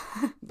thing.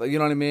 You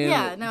know what I mean?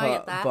 Yeah, no, I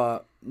get that.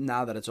 But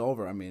now that it's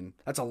over, I mean,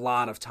 that's a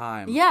lot of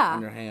time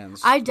on your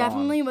hands. I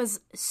definitely was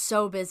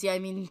so busy. I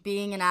mean,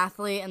 being an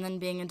athlete and then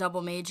being a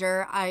double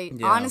major, I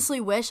honestly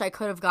wish I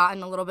could have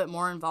gotten a little bit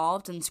more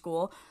involved in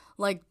school,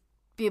 like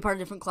be a part of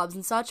different clubs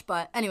and such.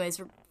 But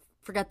anyways,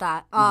 forget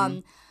that.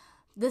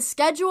 The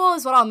schedule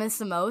is what I'll miss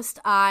the most.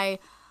 I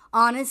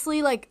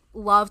honestly,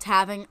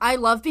 I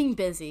love being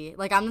busy.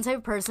 Like, I'm the type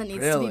of person that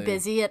needs to be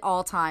busy at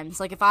all times.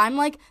 Like, if I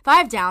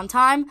have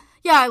downtime,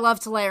 yeah, I love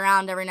to lay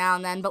around every now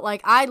and then, but,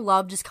 like, I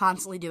love just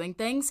constantly doing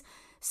things.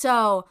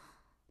 So,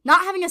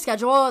 not having a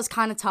schedule is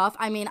kind of tough.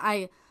 I mean,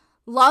 I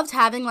loved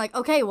having, like,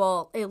 okay,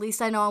 well, at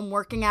least I know I'm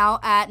working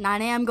out at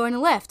 9 a.m. going to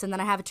lift, and then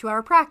I have a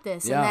 2-hour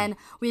practice, and then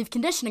we have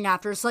conditioning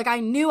after. So, like,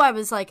 I knew I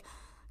was, like,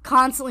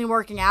 constantly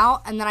working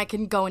out, and then I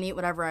can go and eat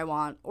whatever I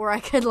want, or I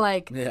could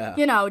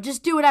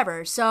just do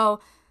whatever. So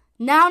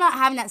now not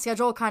having that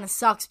schedule kind of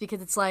sucks, because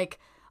it's like,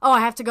 oh, I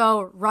have to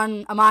go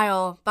run a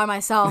mile by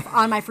myself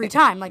on my free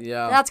time. Like,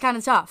 that's kind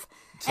of tough.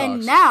 Sucks.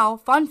 And now,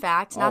 fun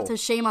fact, not to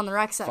shame on the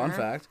rec center. Fun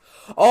fact.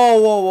 Oh,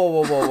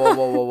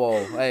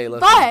 whoa. Hey,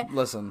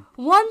 listen.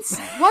 Once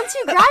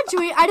you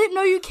graduate, I didn't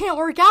know you can't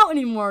work out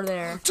anymore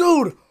there.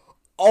 Dude,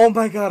 oh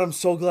my God, I'm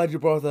so glad you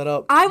brought that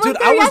up. I went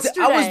there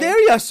yesterday. I was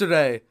there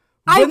yesterday.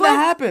 When that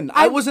happened,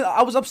 I was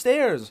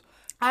upstairs.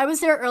 I was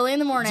there early in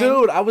the morning.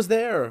 Dude, I was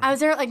there. I was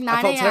there at like 9 a.m.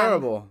 I felt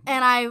terrible.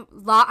 And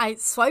I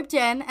swiped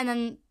in, and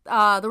then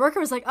the worker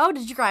was like, "Oh,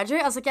 did you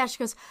graduate?" I was like, "Yeah." She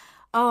goes,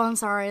 "Oh, I'm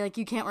sorry. Like,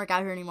 you can't work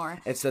out here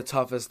anymore." It's the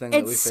toughest thing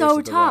that we face so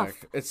at the tough.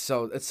 rec. It's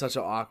such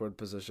an awkward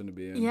position to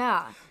be in.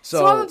 Yeah.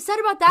 So I'm upset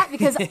about that,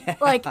 because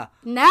like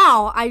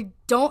now I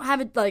don't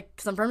have it, like,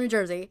 because I'm from New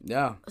Jersey.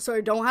 Yeah. So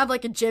I don't have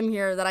like a gym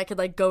here that I could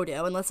like go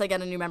to unless I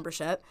get a new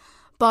membership.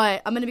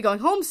 But I'm gonna be going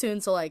home soon,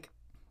 so like,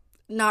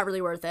 not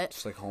really worth it.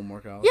 Just like home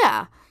workout.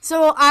 Yeah.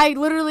 So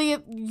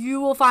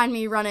you will find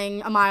me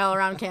running a mile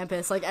around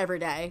campus like every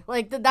day.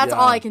 Like that's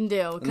all I can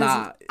do.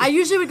 Because I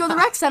usually would go to the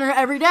rec center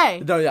every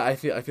day. No, yeah, I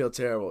feel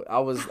terrible. I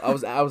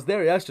was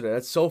there yesterday.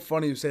 That's so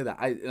funny you say that.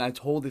 I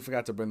totally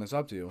forgot to bring this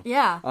up to you.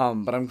 Yeah.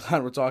 But I'm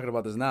glad we're talking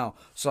about this now.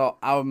 So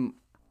I'm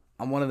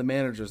one of the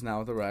managers now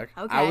at the rec.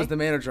 Okay. I was the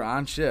manager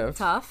on shift.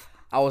 Tough.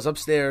 I was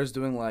upstairs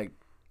doing like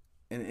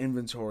an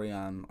inventory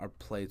on our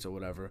plates or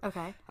whatever.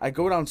 Okay. I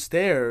go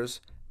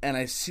downstairs, and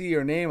I see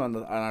your name on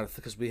our,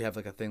 because we have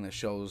like a thing that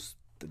shows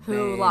the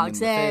who name logs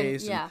and the in.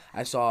 face. Yeah.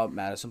 I saw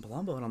Madison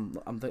Palumbo, and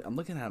I'm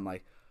looking at him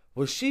like,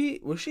 was she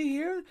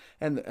here?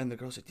 And the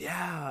girl said,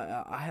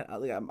 yeah.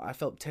 I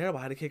felt terrible.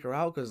 I had to kick her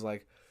out because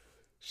like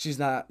she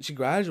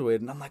graduated,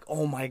 and I'm like,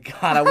 oh my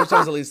God, I wish I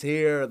was at least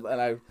here.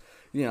 And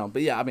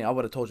but yeah, I mean, I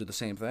would have told you the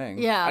same thing.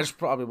 Yeah. I just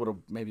probably would have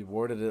maybe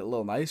worded it a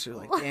little nicer,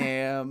 like,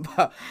 damn.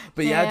 But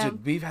yeah,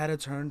 dude, we've had to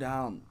turn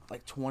down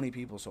like 20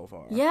 people so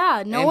far.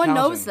 Yeah, no one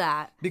knows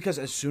that. Because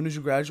as soon as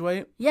you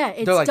graduate,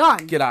 it's they're like,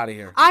 done. Get out of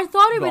here. I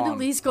thought it would at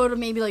least go to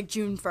maybe like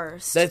June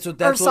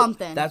 1st or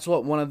something. That's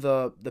what one of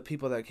the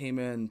people that came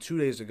in 2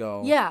 days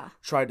ago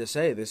tried to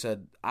say. They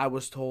said, I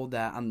was told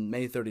that on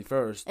May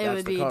 31st, it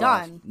would be cutoff.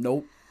 done.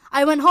 Nope.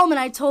 I went home and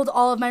I told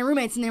all of my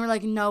roommates, and they were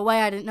like, no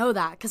way, I didn't know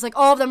that. Because, like,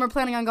 all of them were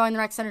planning on going to the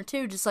rec center,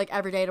 too, just, like,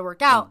 every day to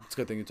work out. It's a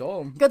good thing you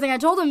told them. Good thing I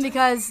told them,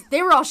 because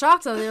they were all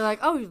shocked. So they were like,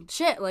 oh,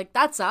 shit, like,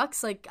 that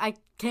sucks. Like, I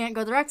can't go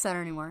to the rec center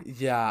anymore.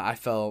 Yeah,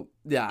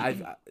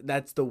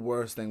 that's the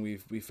worst thing we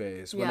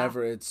face.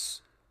 Whenever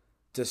it's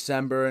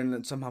December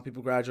and somehow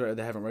people graduate or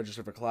they haven't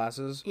registered for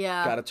classes.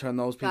 Yeah. Got to turn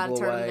those people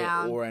away,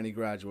 or any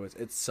graduates.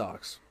 It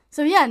sucks.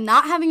 So, yeah,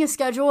 not having a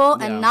schedule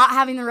and not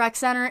having the rec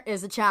center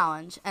is a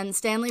challenge. And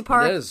Stanley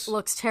Park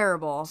looks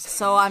terrible.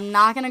 So I'm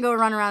not going to go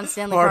run around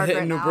Stanley Park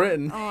right now. New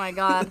Britain. Oh, my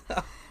God.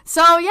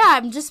 So, yeah,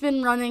 I've just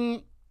been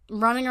running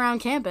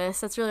around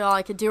campus. That's really all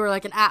I could do, or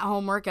like an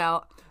at-home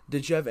workout.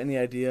 Did you have any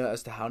idea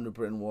as to how New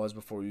Britain was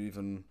before you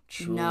even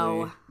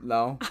truly...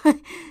 No?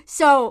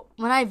 So,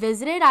 when I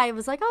visited, I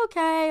was like,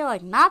 okay,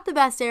 like, not the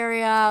best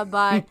area,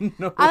 but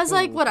I was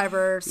like,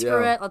 whatever,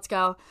 screw it, let's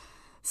go.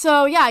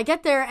 So, yeah, I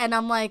get there, and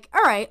I'm like,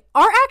 all right,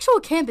 our actual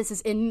campus is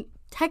in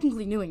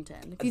technically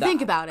Newington, if you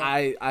think about it.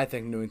 I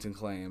think Newington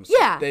claims.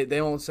 Yeah.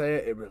 They won't say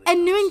it, really And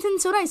does.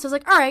 Newington's so nice. So I was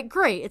like, all right,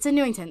 great, it's in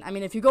Newington. I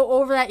mean, if you go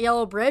over that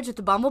yellow bridge with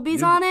the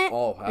bumblebees on it,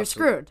 you're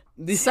screwed.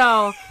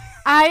 So,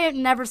 I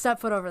never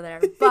stepped foot over there,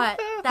 but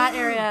that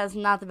area is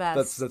not the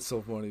best. That's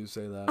so funny you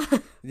say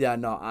that. Yeah,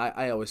 no,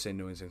 I always say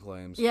Newington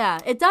claims. Yeah,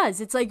 it does.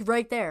 It's, like,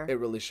 right there. It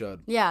really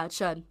should. Yeah, it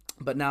should.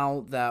 But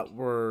now that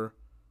we're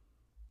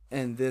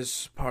in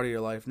this part of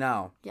your life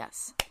now.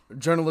 Yes.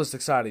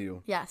 Journalistic side of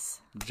you. Yes.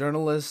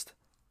 Journalist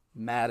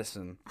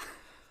Madison.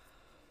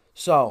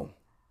 So,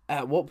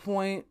 at what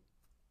point,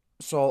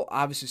 so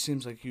obviously it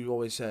seems like you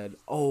always said,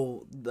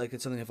 oh, like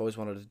it's something I've always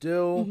wanted to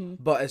do,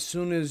 but as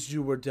soon as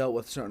you were dealt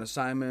with certain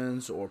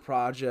assignments or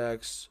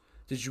projects,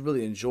 did you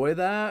really enjoy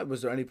that?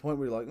 Was there any point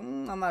where you're like,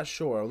 I'm not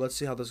sure, let's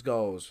see how this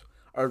goes?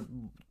 Or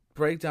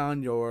break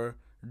down your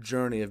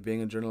journey of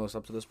being a journalist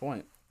up to this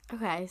point.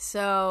 Okay,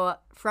 so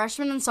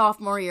freshman and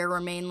sophomore year were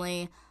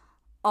mainly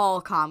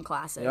all comm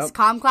classes. Yep.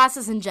 Comm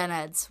classes and gen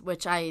eds,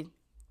 which I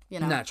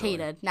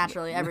hated.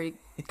 Naturally, every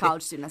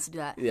college student has to do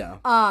that. Yeah.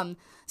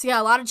 So yeah,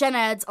 a lot of gen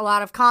eds, a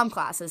lot of comm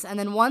classes. And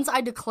then once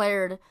I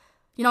declared,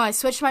 I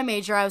switched my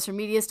major. I was from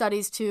media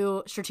studies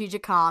to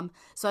strategic comm.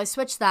 So I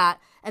switched that.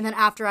 And then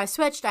after I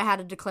switched, I had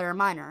to declare a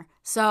minor.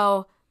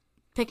 So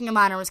picking a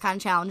minor was kind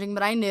of challenging,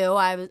 but I knew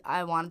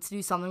I wanted to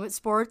do something with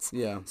sports.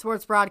 Yeah.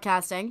 Sports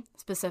broadcasting,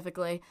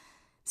 specifically.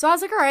 So I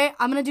was like, all right,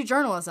 I'm going to do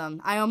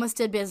journalism. I almost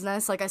did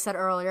business, like I said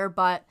earlier,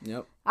 but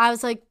I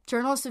was like,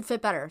 journalists would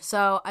fit better.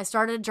 So I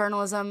started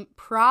journalism,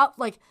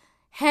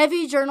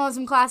 heavy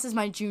journalism classes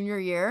my junior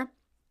year.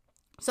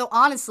 So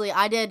honestly,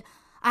 I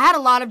had a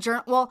lot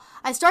of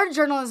I started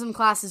journalism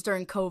classes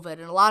during COVID,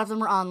 and a lot of them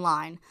were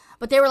online,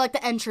 but they were like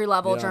the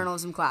entry-level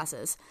journalism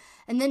classes.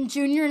 And then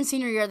junior and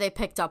senior year, they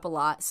picked up a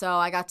lot. So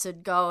I got to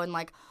go in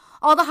like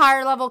all the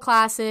higher-level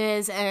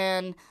classes,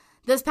 and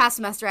this past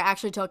semester, I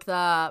actually took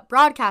the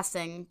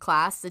broadcasting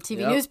class, the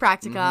TV news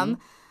practicum,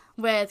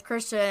 with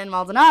Christian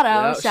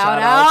Maldonado. Yep.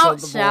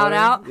 Shout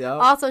out. Yep.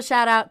 Also,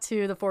 shout out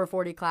to the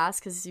 440 class,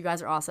 because you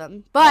guys are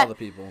awesome. But all the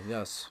people,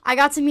 yes. I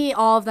got to meet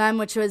all of them,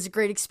 which was a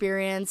great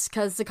experience,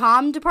 because the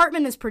comm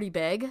department is pretty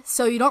big,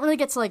 so you don't really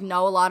get to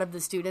know a lot of the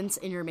students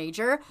in your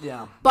major.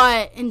 Yeah.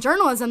 But in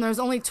journalism, there's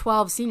only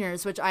 12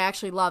 seniors, which I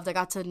actually loved. I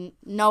got to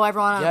know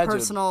everyone on a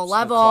personal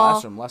level.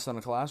 Less than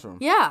a classroom.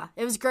 Yeah,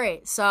 it was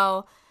great.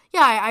 So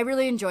yeah, I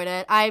really enjoyed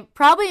it. I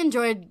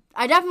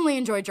definitely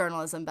enjoyed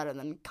journalism better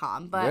than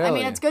comm, but really? I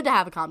mean, it's good to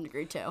have a comm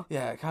degree too.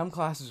 Yeah, comm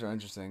classes are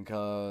interesting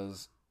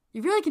because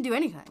you really can do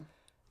anything.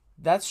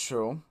 That's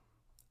true.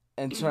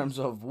 In terms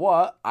of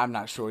what, I'm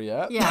not sure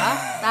yet.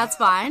 Yeah, that's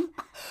fine.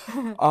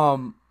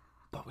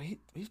 But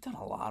we've done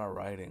a lot of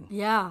writing.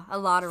 Yeah, a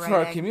lot of writing.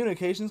 For a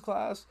communications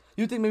class,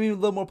 you'd think maybe a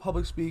little more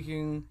public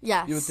speaking.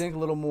 Yes. You would think a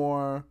little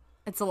more.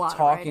 It's a lot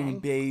talking of writing.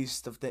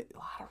 based of a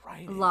lot of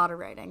writing. A lot of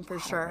writing, for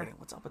sure. Writing.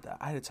 What's up with that?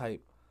 I had to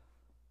type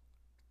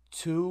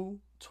 2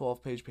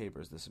 12-page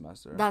papers this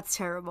semester. That's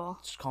terrible.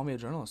 Just call me a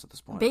journalist at this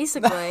point.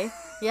 Basically.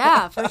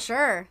 Yeah, for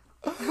sure.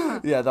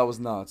 Yeah, that was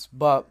nuts.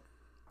 But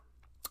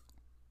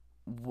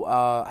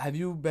have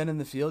you been in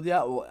the field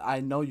yet? Well,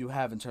 I know you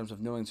have in terms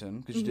of Newington,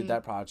 because you did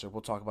that project.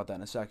 We'll talk about that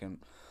in a second.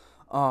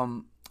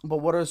 But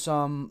what are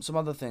some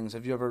other things?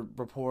 Have you ever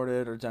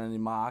reported or done any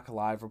mock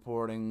live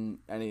reporting?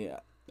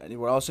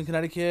 Anywhere else in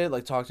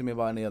Connecticut? Talk to me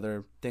about any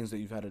other things that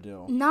you've had to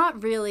do.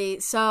 Not really.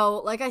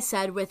 So, like I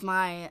said, with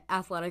my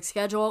athletic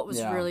schedule, it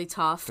was really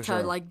tough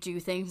to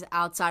do things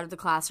outside of the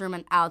classroom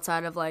and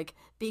outside of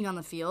being on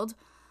the field.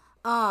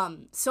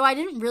 So I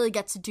didn't really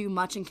get to do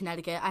much in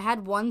Connecticut. I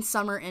had one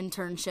summer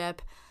internship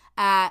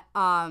at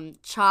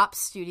Chop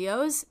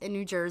Studios in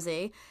New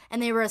Jersey,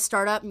 and they were a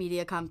startup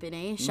media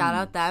company. Shout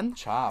out them.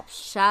 Chops.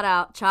 Shout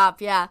out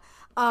Chop. Yeah.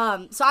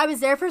 So I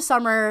was there for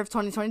summer of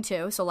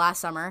 2022. So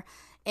last summer.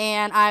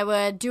 And I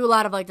would do a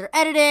lot of their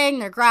editing,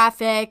 their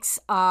graphics,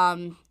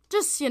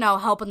 just,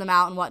 helping them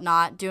out and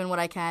whatnot, doing what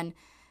I can.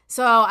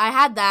 So I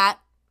had that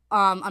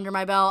under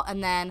my belt.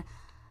 And then,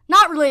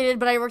 not related,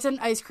 but I worked in an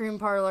ice cream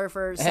parlor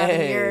for 7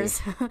 years.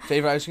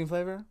 Favorite ice cream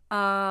flavor?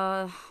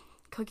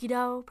 Cookie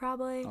dough,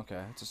 probably.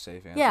 Okay, it's a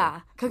safe answer. Yeah,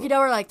 cookie dough,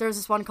 or there's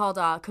this one called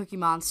Cookie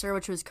Monster,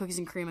 which was cookies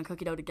and cream and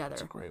cookie dough together.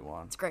 It's a great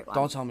one. It's a great one.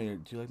 Don't tell me,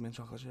 do you like mint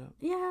chocolate chip?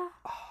 Yeah.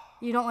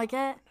 You don't like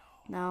it?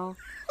 No.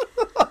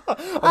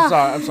 I'm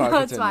sorry. No,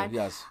 it's fine.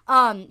 Yes.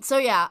 So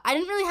yeah, I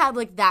didn't really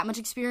have that much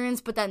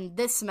experience, but then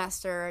this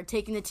semester,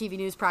 taking the TV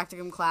news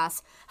practicum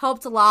class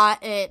helped a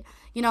lot. It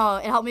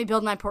helped me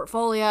build my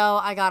portfolio.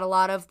 I got a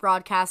lot of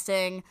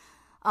broadcasting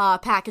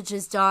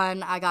packages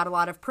done. I got a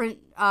lot of print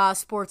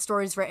sports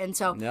stories written.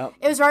 So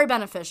it was very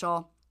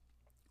beneficial.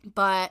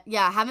 But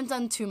yeah, I haven't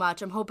done too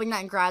much. I'm hoping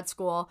that in grad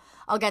school,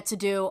 I'll get to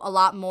do a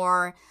lot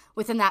more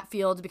within that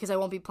field, because I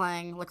won't be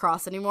playing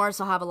lacrosse anymore.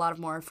 So I'll have a lot of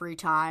more free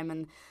time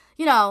and,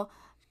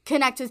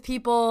 connect with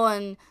people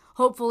and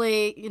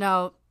hopefully,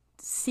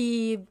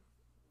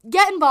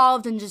 get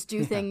involved and just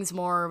do things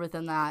more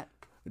within that.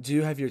 Do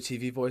you have your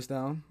TV voice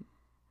down?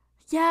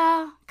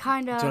 Yeah,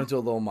 kind of. Do you want to do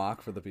a little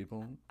mock for the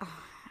people?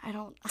 I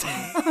don't.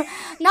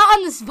 Not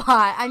on the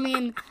spot. I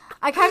mean,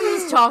 I kind of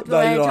just talk the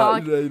way I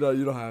talk. You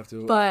don't have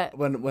to. But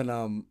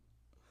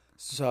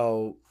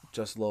so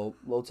just a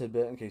little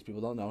tidbit in case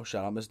people don't know.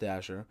 Shout out Miss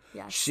Dasher.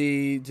 Yes.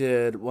 She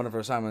did one of her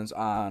assignments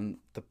on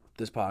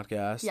this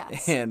podcast.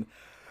 Yes. And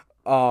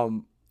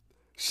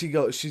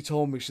she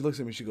told me, she looks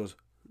at me, she goes,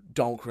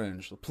 "Don't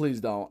cringe. Please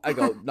don't." I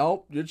go,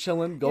 "Nope, you're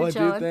chilling. Go ahead, do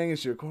your thing." And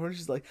she recorded.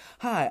 She's like,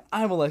 "Hi,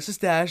 I'm Alexis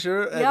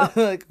Dasher." Yep.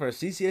 For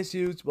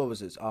CCSU, what was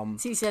this?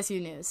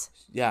 CCSU News.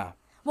 Yeah.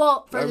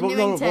 Well, for the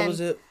Newington. What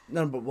was it?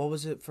 No, but what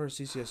was it for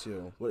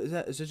CCSU? What is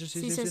that? Is it just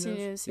CCSU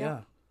News?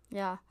 Yeah.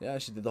 Yeah. Yeah,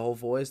 she did the whole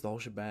voice, the whole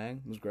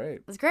shebang. It was great.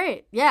 It was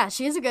great. Yeah,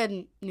 she has a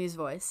good news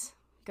voice.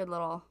 Good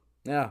little.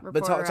 Yeah,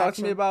 but talk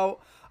to me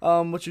about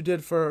what you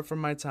did for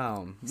my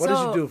town. What did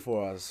you do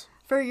for us?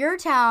 For your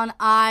town,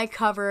 I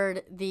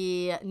covered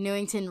the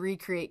Newington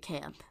Recreate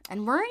Camp.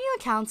 And weren't you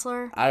a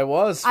counselor? I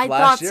was I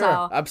last thought year.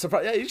 so. I'm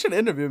surprised. Yeah, you should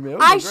interview me.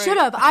 I should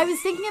have. I was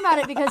thinking about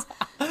it because,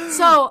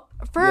 so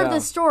for Yeah.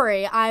 the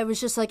story, I was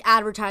just like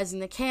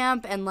advertising the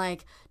camp and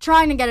like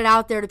trying to get it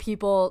out there to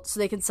people so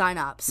they can sign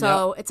up.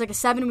 So it's like a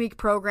 7-week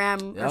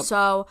program or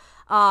so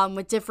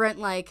with different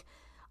like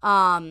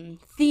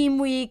theme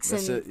weeks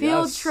and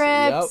field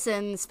trips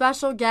and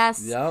special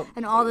guests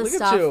and all this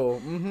stuff. Look at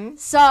you. Mm-hmm.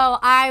 So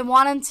I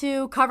wanted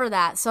to cover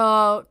that.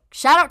 So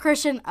shout out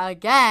Christian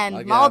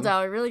again.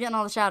 Maldo, really getting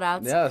all the shout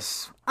outs.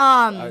 Yes.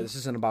 This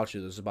isn't about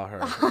you. This is about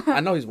her. I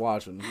know he's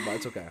watching, but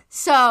it's okay.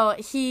 So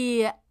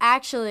he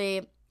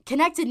actually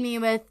connected me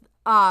with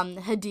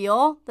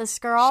Hadil, this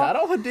girl. Shout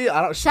out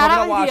Hadil. Shout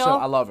out watch Hadil.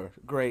 her. I love her.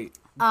 Great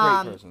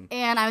person.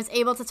 And I was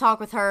able to talk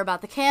with her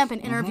about the camp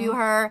and interview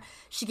her.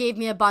 She gave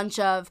me a bunch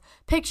of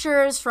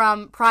pictures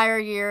from prior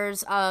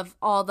years of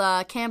all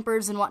the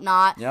campers and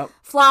whatnot.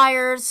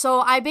 Flyers. So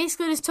I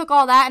basically just took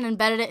all that and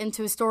embedded it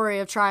into a story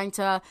of trying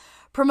to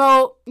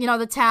promote,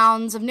 the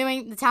town of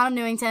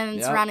Newington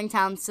and surrounding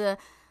towns to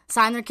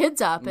sign their kids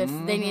up if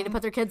they need to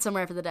put their kids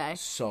somewhere for the day.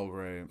 So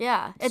great.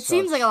 Yeah. It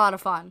seems like a lot of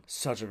fun.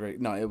 Such a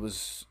great. No, it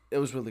was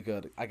really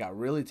good. I got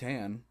really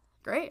tan.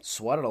 Great.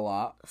 Sweated a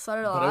lot. But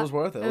it was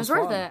worth it. It was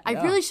worth it. I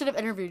really should have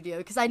interviewed you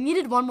because I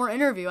needed one more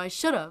interview. I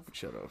should have.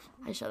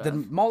 I should have.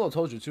 Then Maldo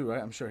told you too,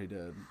 right? I'm sure he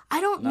did. I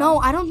don't know.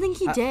 I don't think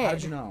he did.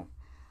 How'd you know?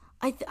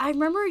 I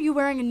remember you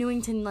wearing a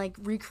Newington like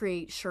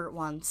Recreate shirt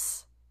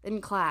once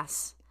in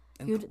class.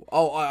 I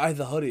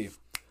the hoodie.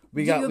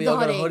 We all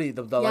got a hoodie,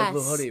 the light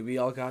blue hoodie. We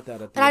all got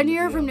that at the And I knew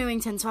you were from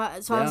Newington, so I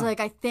was like,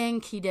 I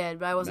think he did,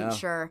 but I wasn't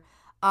sure.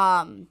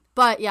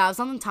 But yeah, I was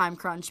on the time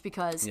crunch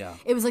because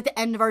it was like the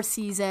end of our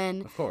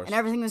season. Of course. And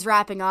everything was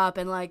wrapping up,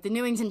 and like the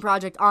Newington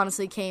project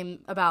honestly came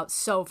about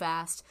so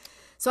fast.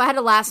 So I had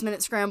to last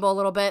minute scramble a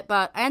little bit,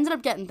 but I ended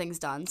up getting things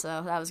done,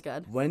 so that was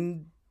good.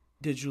 When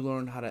did you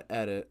learn how to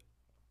edit?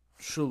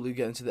 Truly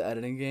get into the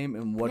editing game,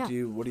 and what do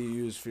you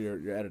use for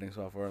your editing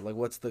software? Like,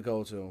 what's the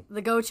go-to?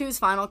 The go-to is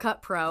Final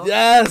Cut Pro.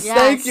 Yes,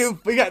 thank you.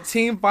 We got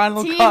Team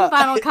Final Cut. Team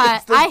Final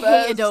Cut. I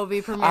hate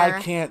Adobe Premiere. I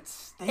can't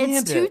stand it.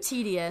 It's too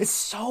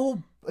tedious.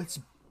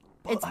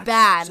 It's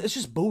bad. It's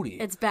just booty.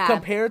 It's bad.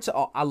 Compared to,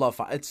 I love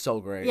Final. It's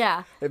so great.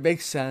 Yeah. It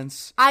makes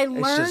sense.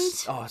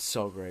 It's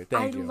so great.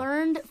 Thank you. I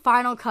learned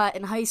Final Cut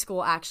in high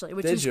school, actually,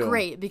 which is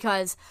great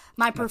because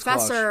my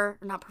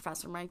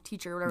my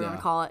teacher, whatever you want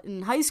to call it,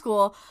 in high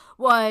school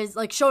was,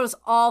 like, showed us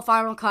all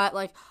Final Cut.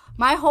 Like,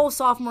 my whole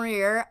sophomore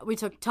year, we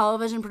took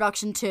television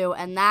production too,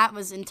 and that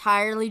was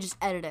entirely just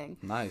editing.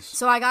 Nice.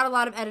 So I got a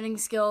lot of editing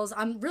skills.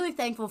 I'm really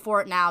thankful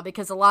for it now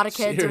because a lot of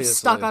kids are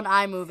stuck on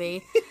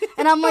iMovie.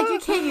 And I'm like, you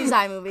can't use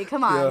iMovie.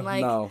 Come on.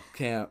 No,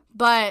 can't.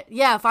 But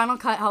yeah, Final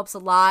Cut helps a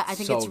lot. I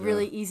think it's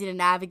really easy to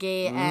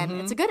navigate, and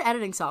it's a good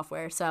editing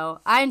software. So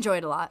I enjoy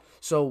it a lot.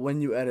 So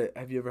when you edit,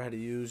 have you ever had to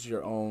use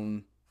your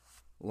own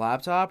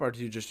laptop, or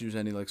do you just use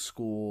any like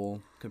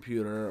school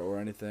computer or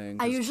anything?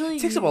 I usually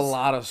it takes up a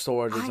lot of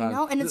storage. I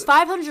know, and it's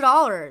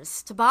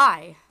 $500 to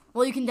buy.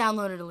 Well, you can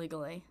download it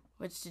illegally.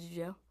 Which did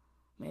you do?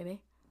 Maybe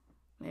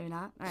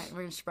not. All right, we're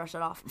gonna just brush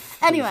it off.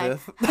 Anyway,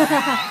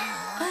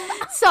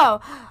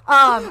 so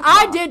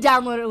I did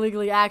download it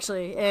illegally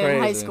actually in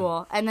high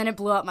school, and then it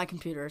blew up my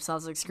computer. So I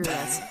was like, screw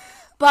this.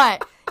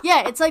 But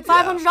yeah, it's like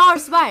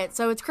 $500 to buy it,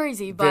 so it's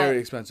crazy. But very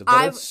expensive,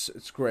 but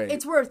it's great.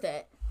 It's worth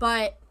it,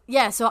 but.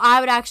 Yeah, so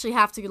I would actually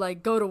have to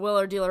like go to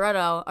Willard Di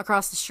Loretto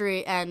across the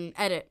street and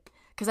edit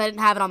because I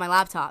didn't have it on my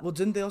laptop. Well,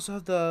 didn't they also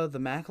have the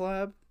Mac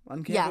lab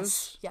on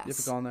campus? Yes. You have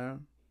to go in there?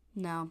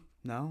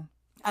 No?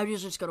 I would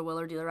usually just go to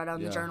Willard Di Loretto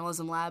in the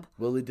journalism lab.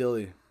 Willy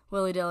Dilly.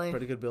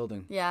 Pretty good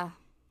building. Yeah,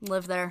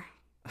 live there.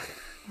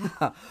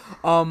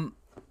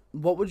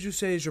 What would you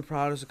say is your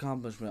proudest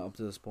accomplishment up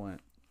to this point?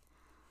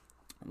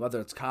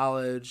 Whether it's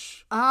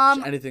college,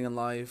 anything in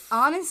life.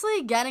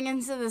 Honestly, getting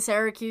into the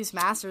Syracuse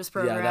Master's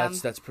program. Yeah,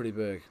 that's pretty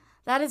big.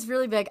 That is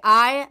really big.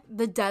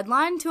 The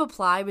deadline to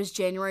apply was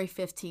January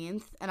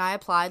 15th, and I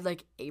applied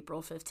like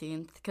April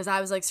 15th because I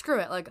was like, screw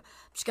it. Like, I'm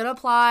just going to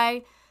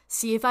apply,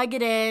 see if I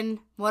get in,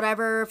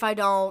 whatever. If I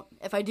don't,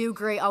 if I do,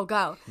 great, I'll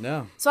go.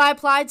 Yeah. So I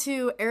applied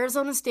to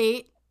Arizona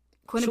State,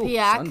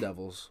 Quinnipiac. Sun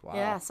Devils. Wow.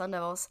 Yeah, Sun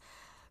Devils.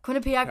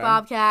 Quinnipiac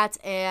Bobcats,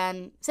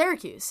 and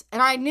Syracuse.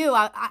 And I knew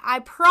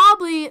I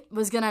probably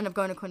was going to end up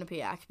going to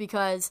Quinnipiac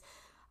because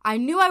I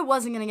knew I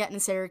wasn't going to get into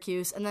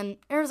Syracuse, and then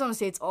Arizona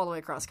State's all the way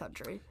across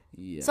country.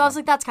 Yeah. So I was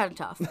like, that's kind of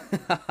tough.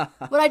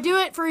 Would I do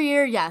it for a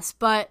year? Yes.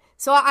 But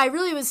so I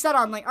really was set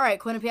on like, all right,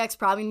 Quinnipiac's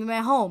probably going to be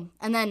my home.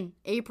 And then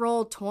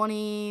April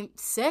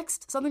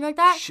 26th, something like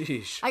that,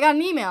 Sheesh. I got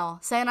an email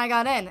saying I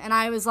got in. And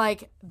I was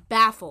like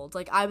baffled.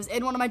 Like I was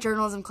in one of my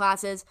journalism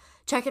classes,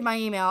 checking my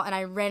email, and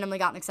I randomly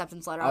got an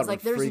acceptance letter. I was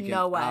like, there's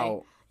no way.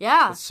 Out.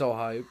 Yeah. That's so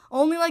hype.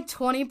 Only like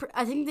 20%.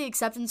 I think the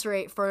acceptance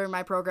rate for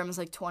my program is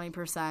like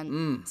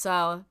 20%.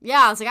 So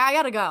yeah, I was like, I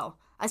got to go.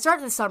 I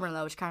started this summer,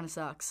 though, which kind of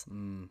sucks.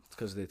 It's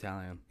because of the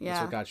Italian. Yeah.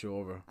 That's what got you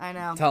over. I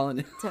know. I'm telling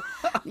you.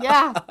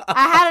 Yeah.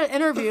 I had an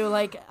interview,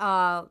 like,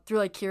 through,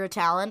 like, Kira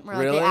Talent, where,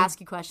 like, Really? they ask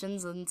you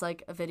questions, and it's,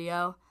 like, a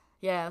video.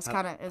 Yeah,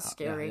 it was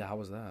scary. Yeah, how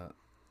was that?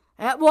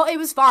 Well, it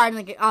was fine.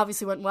 Like, it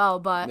obviously went well,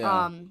 but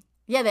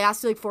Yeah. they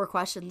asked you like 4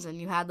 questions, and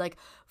you had like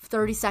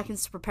 30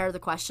 seconds to prepare the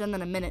question,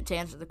 then a minute to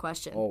answer the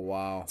question. Oh,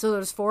 wow. So there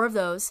was 4 of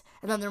those,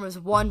 and then there was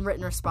 1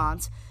 written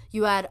response.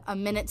 You had a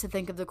minute to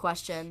think of the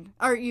question,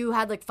 or you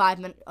had like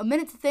a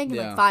minute to think and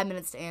like 5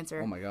 minutes to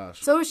answer. Oh my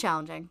gosh. So it was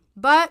challenging,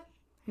 but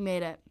we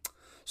made it.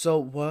 So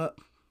what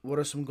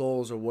are some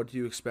goals, or what do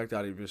you expect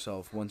out of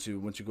yourself once you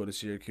go to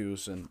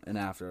Syracuse and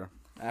after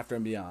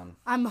and beyond?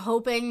 I'm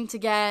hoping to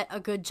get a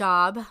good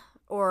job.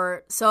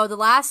 So the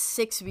last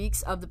 6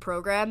 weeks of the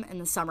program in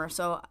the summer.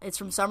 So it's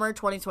from summer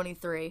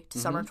 2023 to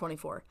summer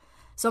 24.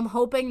 So I'm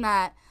hoping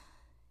that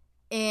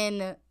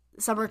in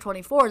summer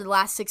 24, the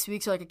last 6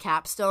 weeks are like a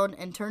capstone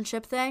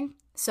internship thing.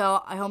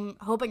 So I'm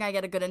hoping I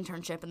get a good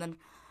internship, and then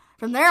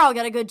from there I'll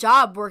get a good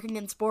job working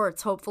in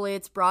sports. Hopefully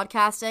it's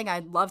broadcasting.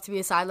 I'd love to be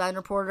a sideline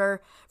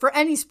reporter for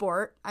any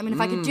sport. I mean,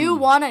 if I could do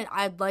one,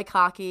 I'd like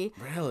hockey.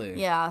 Really?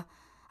 Yeah.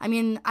 I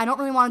mean, I don't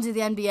really want to do the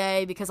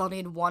NBA because I'll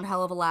need one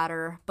hell of a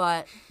ladder,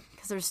 but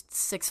because there's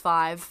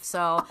 6'5",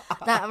 so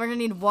that we're gonna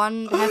need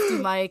one hefty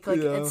mic. Like,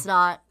 it's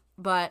not,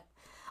 but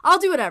I'll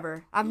do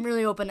whatever. I'm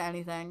really open to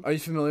anything. Are you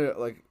familiar,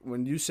 like,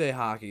 when you say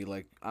hockey,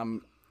 like,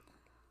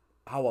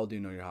 how well do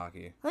you know your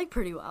hockey? I think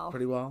pretty well.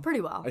 Pretty well?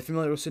 Pretty well. Are you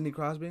familiar with Sidney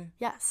Crosby?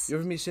 Yes. You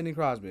ever meet Sidney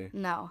Crosby?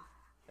 No.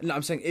 No,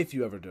 I'm saying if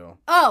you ever do.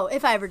 Oh,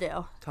 if I ever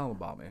do. Tell him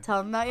about me.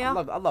 Tell him about you?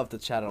 I'd love to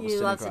chat up with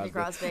You love Sidney Sidney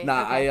Crosby.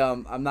 Nah, Okay.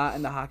 I'm not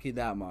into hockey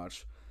that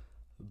much.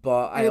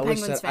 But Are you a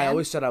Penguins fan? I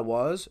always said I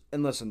was.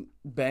 And listen,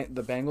 the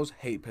Bengals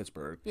hate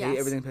Pittsburgh. Yes. Hate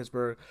everything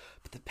Pittsburgh.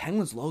 But the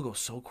Penguins logo is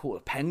so cool. A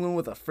penguin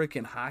with a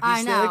freaking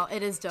hockey stick. I know,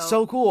 it is dope.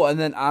 So cool. And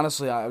then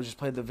honestly, I just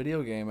played the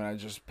video game and I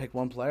just picked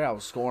one player. I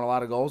was scoring a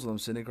lot of goals with him,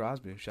 Sidney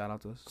Crosby. Shout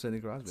out to Sidney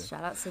Crosby.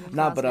 Shout out Sidney Crosby.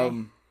 Nah, but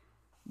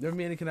there ever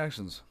be any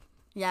connections?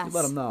 Yes. You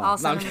let him know. I'll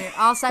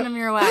send him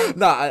your way.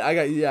 No, I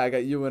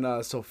got you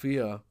and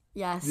Sophia.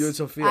 Yes. You and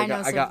Sophia.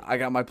 I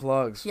got my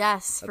plugs.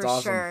 Yes, That's for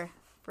awesome. sure.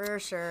 For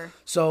sure.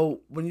 So,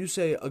 when you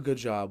say a good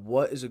job,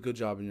 what is a good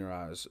job in your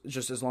eyes?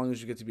 Just as long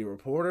as you get to be a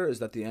reporter, is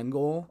that the end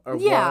goal? Or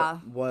Yeah.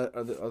 What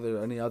are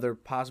there any other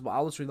possible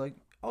outlets where you're like,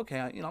 okay,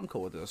 I'm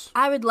cool with this?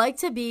 I would like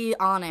to be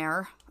on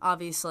air,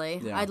 obviously.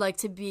 Yeah. I'd like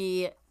to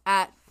be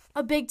at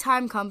a big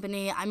time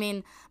company. I mean,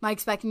 am I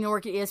expecting to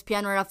work at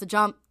ESPN right off the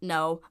jump?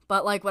 No.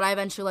 But like, would I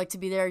eventually like to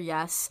be there?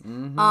 Yes.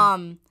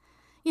 Mm-hmm.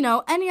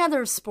 Any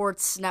other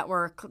sports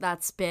network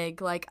that's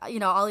big, like,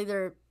 I'll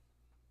either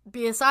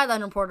be a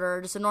sideline reporter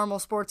or just a normal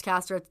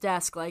sportscaster at the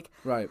desk. Like,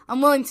 Right.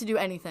 I'm willing to do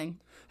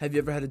anything. Have you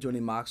ever had to do any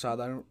mock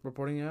sideline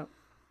reporting yet?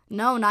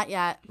 No, not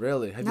yet.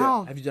 Really?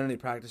 No. Have you done any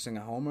practicing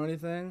at home or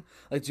anything?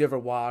 Like, do you ever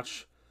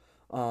watch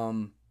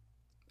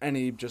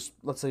any, just,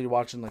 let's say you're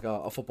watching like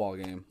a football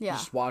game. Yeah.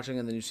 Just watching,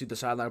 and then you see the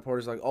sideline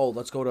reporter's like, oh,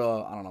 let's go to,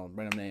 I don't know,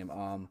 random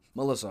name,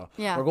 Melissa.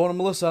 Yeah. We're going to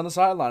Melissa on the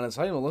sideline. It's,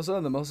 hey, Melissa.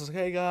 And then Melissa's like,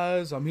 hey,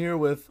 guys, I'm here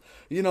with,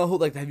 who,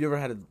 like, have you ever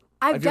had to,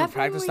 have you ever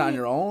practiced on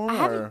your own? I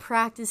haven't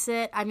practiced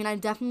it. I mean, I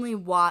definitely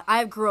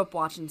I grew up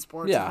watching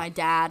sports with my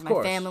dad,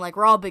 my family. Like,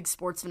 we're all big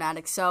sports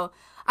fanatics. So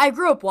I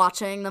grew up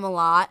watching them a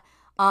lot.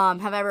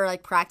 Have I ever,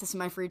 like, practiced in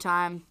my free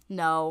time?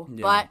 No.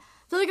 Yeah. But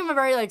I feel like I'm a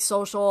very, like,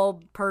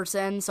 social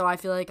person. So I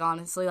feel like,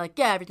 honestly, like,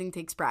 yeah, everything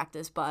takes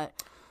practice.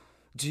 But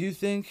do you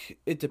think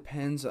it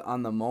depends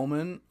on the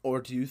moment,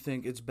 or do you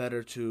think it's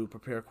better to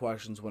prepare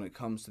questions when it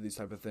comes to these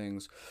type of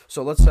things?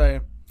 So let's say,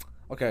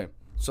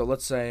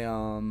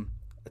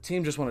 a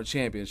team just won a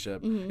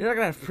championship. Mm-hmm. You're not going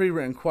to have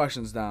pre-written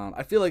questions down.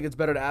 I feel like it's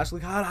better to ask,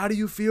 like, how do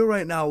you feel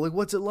right now? Like,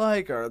 what's it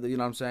like? Or, you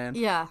know what I'm saying?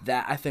 Yeah.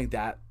 I think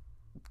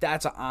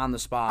that's an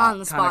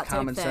on-the-spot kind of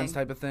common sense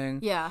type of thing.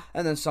 Yeah.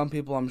 And then some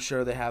people, I'm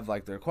sure they have,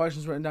 like, their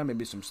questions written down,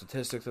 maybe some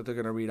statistics that they're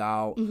going to read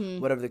out,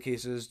 whatever the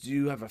case is. Do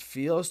you have a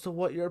feel as to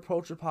what your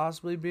approach would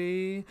possibly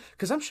be?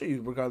 Because I'm sure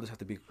you, regardless, have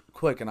to be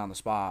quick and on the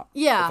spot.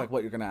 Yeah. With, like,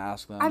 what you're going to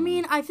ask them. I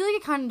mean, I feel like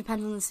it kind of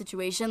depends on the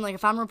situation. Like,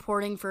 if I'm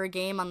reporting for a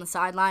game on the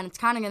sideline, it's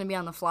kind of going to be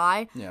on the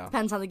fly. Yeah.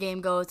 Depends how the game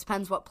goes.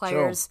 Depends what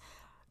players,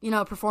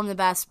 perform the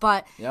best.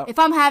 But Yep. if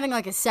I'm having,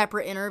 like, a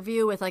separate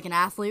interview with, like, an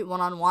athlete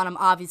one-on-one, I'm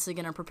obviously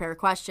going to prepare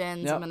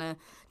questions. Yep. I'm going to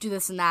do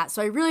this and that.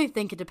 So I really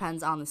think it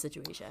depends on the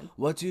situation.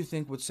 What do you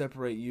think would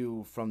separate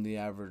you from the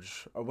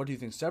average, or what do you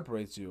think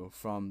separates you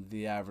from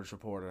the average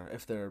reporter,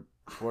 if there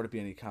were to be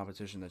any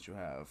competition that you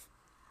have?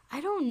 I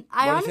What do you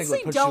honestly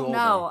think would push you don't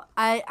know.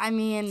 over? I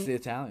mean, It's the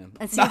Italian.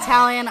 it's the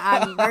Italian.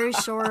 I'm very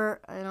sure.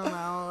 I don't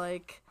know.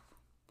 Like,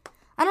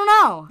 I don't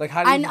know. Like,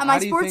 how do you- my how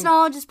do you sports think-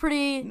 knowledge is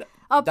pretty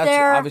up That's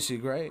there. obviously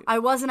great. I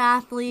was an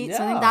athlete,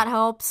 so I think Yeah. that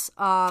helps.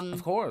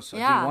 Of course.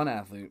 yeah. A D1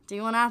 athlete.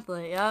 D1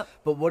 athlete, yep.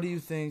 But what do you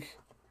think?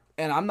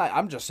 And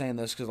I'm just saying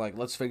this because, like,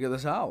 let's figure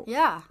this out.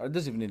 Yeah. Or it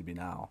doesn't even need to be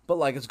now. But,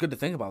 like, it's good to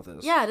think about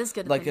this. Yeah, it is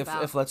good to like, think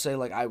about. if let's say,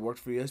 like, I worked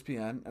for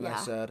ESPN and I Yeah.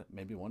 said,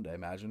 maybe one day,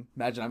 imagine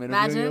I'm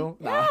interviewing you.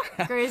 Yeah,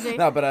 crazy.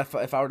 No, but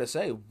if I were to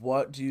say,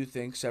 what do you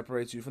think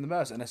separates you from the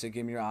best? And I say,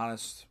 give me your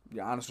honest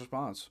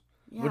response.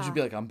 Would you Yeah.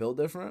 be like, I'm built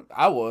different?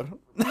 I would.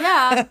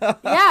 Yeah,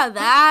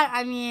 that,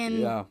 I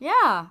mean,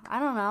 Yeah. I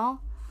don't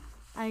know.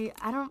 I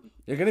don't,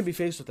 You're going to be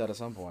faced with that at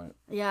some point.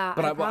 yeah.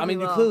 But I mean, probably you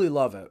will. clearly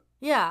love it.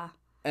 Yeah.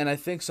 And I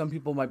think some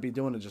people might be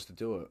doing it just to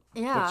do it.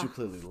 Yeah. But you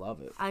clearly love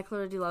it. I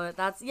clearly do love it.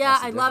 That's I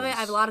the love it. difference. I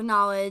have a lot of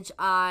knowledge.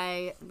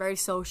 I'm very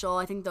social.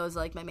 I think those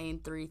are like my main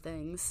 3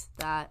 things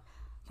that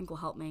I think will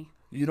help me.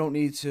 You don't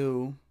need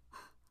to,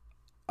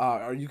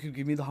 or you could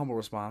give me the humble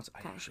response.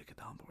 Okay. I usually get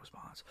the humble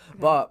response. Okay.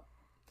 But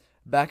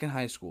back in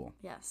high school,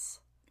 yes,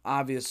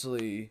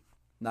 obviously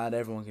not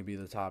everyone can be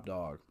the top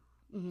dog.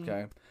 Mm-hmm.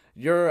 Okay?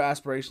 Your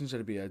aspirations are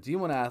to be a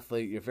D1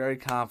 athlete. You're very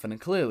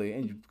confident, clearly,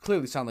 and you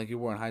clearly sound like you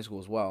were in high school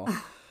as well.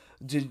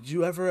 Did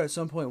you ever at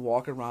some point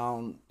walk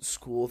around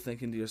school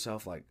thinking to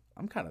yourself, like,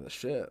 I'm kind of the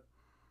shit?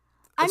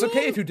 It's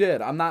okay if you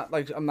did. I'm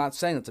not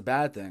saying it's a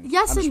bad thing.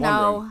 Yes and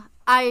no.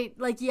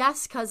 Wondering.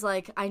 Yes, because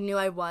I knew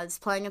I was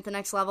playing at the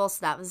next level, so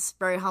that was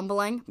very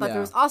humbling. But Yeah.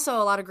 there was also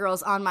a lot of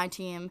girls on my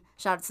team.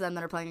 Shout out to them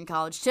that are playing in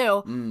college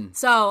too.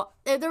 So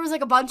there was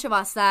like a bunch of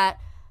us that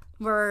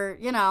were,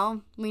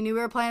 we knew we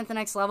were playing at the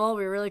next level.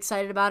 We were really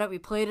excited about it. We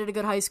played at a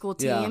good high school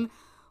team. Yeah.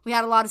 We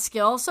had a lot of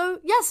skill. So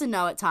yes and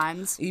no at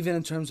times. Even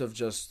in terms of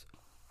just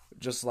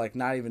like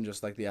not even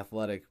just like the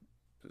athletic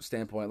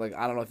standpoint, like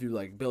I don't know if you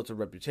like built a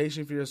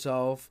reputation for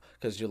yourself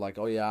because you're like,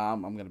 oh yeah,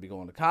 I'm gonna be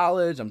going to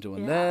college, I'm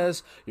doing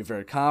this. You're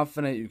very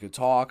confident, you could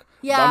talk.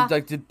 Yeah.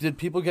 Like did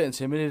people get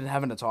intimidated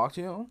having to talk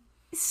to you?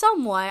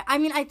 Somewhat. I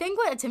mean, I think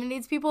what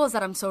intimidates people is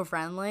that I'm so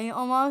friendly.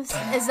 Almost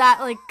is that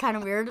like kind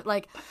of weird?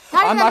 Like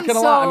I'm not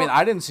gonna lie. I mean,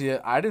 I didn't see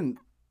it. I didn't.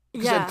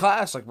 Because Yeah. in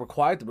class, like we're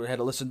quiet, we had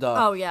to listen to.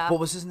 Oh, yeah. What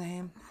was his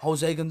name?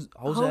 Jose.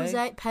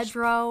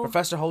 Pedro,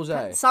 Professor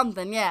Jose.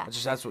 something. Yeah.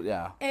 That's what.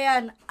 Yeah.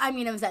 And, I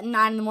mean, it was at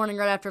 9 a.m.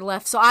 right after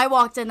lift. So I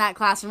walked in that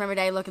classroom every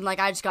day looking like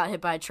I just got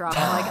hit by a truck.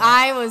 Like,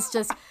 I was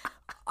just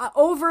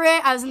over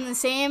it. I was in the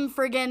same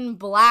friggin'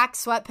 black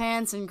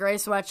sweatpants and gray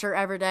sweatshirt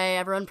every day.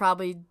 Everyone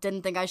probably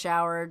didn't think I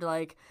showered.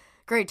 Like,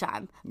 great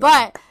time.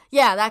 But,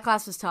 yeah, that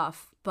class was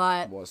tough.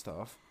 But, It was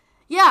tough.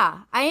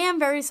 yeah, I am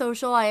very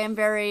social. I am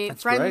very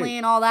friendly great.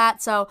 and all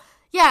that. So,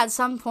 yeah, at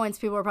some points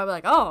people are probably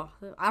like, oh,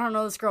 I don't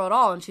know this girl at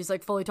all. And she's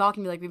like fully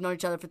talking to me like we've known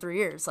each other for 3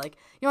 years. Like,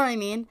 you know what I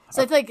mean?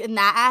 So I feel like in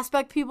that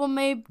aspect, people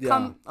may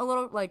come a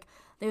little, like,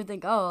 they would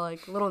think, oh,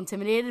 like a little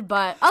intimidated.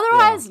 But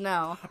otherwise,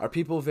 no. Are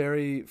people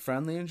very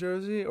friendly in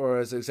Jersey, or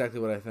is it exactly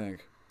what I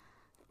think?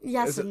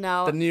 Yes Is and it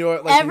no. the New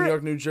York, the New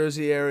York, New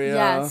Jersey area?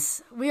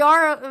 Yes, we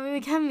are. We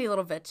can be a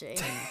little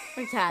bitchy.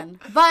 We can,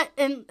 but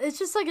it's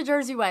just like a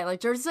Jersey way. Like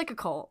Jersey's like a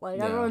cult. Like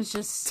everyone's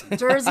just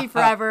Jersey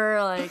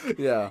forever. Like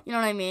Yeah. you know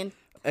what I mean.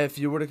 If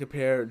you were to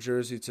compare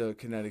Jersey to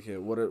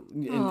Connecticut, what are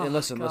and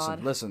listen,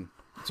 God. listen.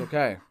 It's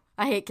okay.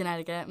 I hate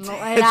Connecticut.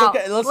 Lay it It's out.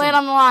 okay. Listen. Lay it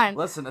on the line.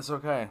 Listen, it's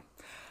okay.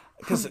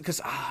 Because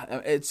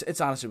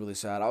it's honestly really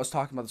sad. I was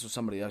talking about this with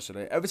somebody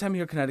yesterday. Every time you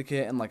hear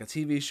Connecticut in like a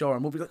TV show or a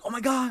movie, like, oh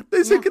my God,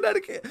 they said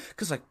Connecticut.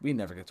 Because like we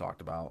never get talked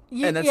about,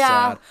 and that's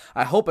sad.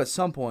 I hope at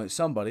some point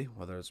somebody,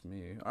 whether it's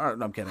me or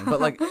no, I'm kidding, but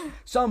like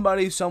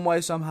somebody, some way,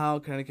 somehow,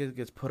 Connecticut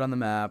gets put on the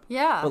map.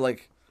 Yeah. But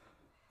like,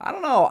 I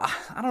don't know.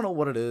 I don't know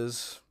what it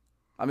is.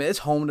 I mean, it's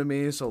home to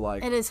me, so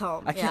like It is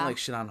home. I can't yeah. like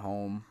shit on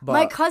home. But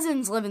My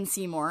cousins live in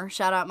Seymour.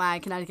 Shout out my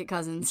Connecticut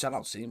cousins. shout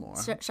out Seymour.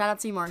 Shout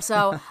out Seymour.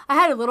 So I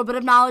had a little bit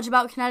of knowledge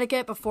about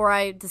Connecticut before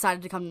I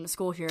decided to come to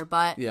school here,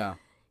 but Yeah.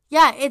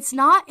 yeah, it's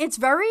not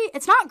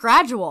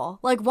gradual.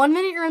 Like 1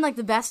 minute you're in like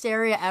the best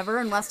area ever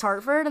in West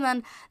Hartford, and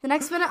then the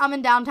next minute I'm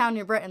in downtown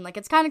New Britain. Like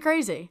it's kind of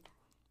crazy.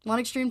 One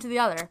extreme to the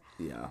other.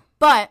 Yeah.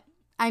 But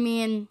I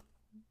mean,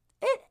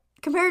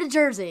 compared to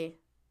Jersey,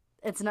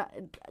 it's not.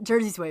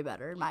 Jersey's way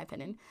better in my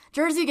opinion.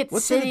 Jersey, you get the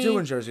What's city. there to do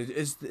in Jersey?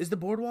 Is the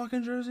boardwalk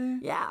in Jersey?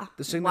 Yeah.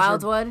 The signature.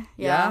 Wildwood.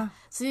 Yeah.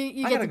 So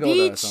you I get gotta the go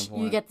there at beach, some you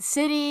point. get the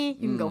city,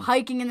 you can go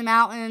hiking in the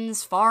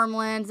mountains,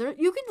 farmlands.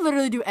 You can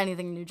literally do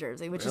anything in New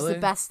Jersey, which is Really? the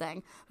best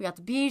thing. We got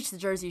the beach, the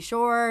Jersey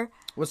Shore.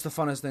 What's the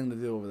funnest thing to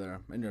do over there,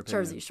 in your opinion?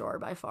 Jersey Shore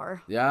by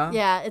far. Yeah?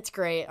 Yeah, it's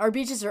great. Our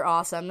beaches are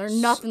awesome. They're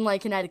nothing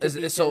like Connecticut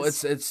beaches. So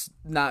it's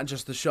not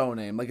just the show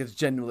name. Like, it's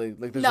genuinely,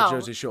 like, there's no, a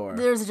Jersey Shore.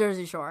 There's a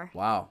Jersey Shore.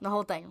 Wow. The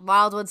whole thing.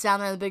 Wildwood's down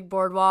there, the big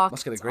boardwalk.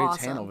 Must get a It's great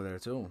awesome. tan over there,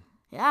 too.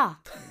 Yeah,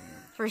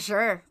 for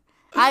sure.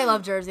 I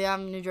love Jersey.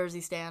 I'm a New Jersey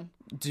stan.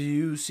 Do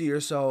you see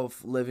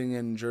yourself living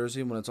in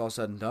Jersey when it's all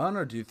said and done?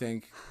 Or do you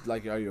think,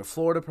 like, are you a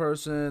Florida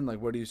person? Like,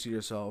 where do you see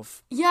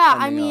yourself? Yeah,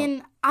 I ending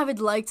mean, I would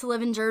like to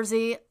live in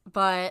Jersey,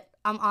 but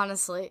I'm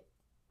honestly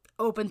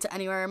open to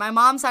anywhere. My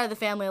mom's side of the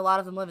family, a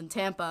lot of them live in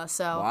Tampa,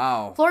 so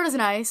Wow. Florida's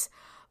nice.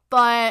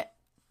 But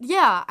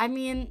yeah, I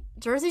mean,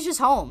 Jersey's just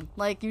home.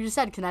 Like you just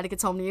said,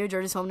 Connecticut's home to you,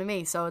 Jersey's home to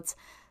me. So it's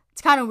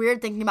kind of weird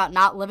thinking about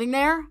not living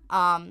there.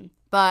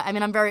 But I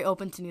mean, I'm very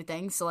open to new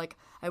things. So like,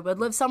 I would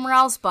live somewhere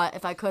else, but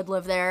if I could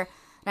live there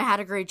and I had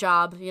a great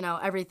job, you know,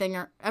 everything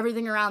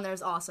around there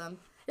is awesome.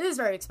 It is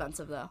very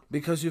expensive though.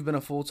 Because you've been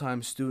a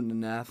full-time student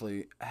and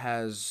athlete,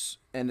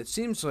 and it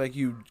seems like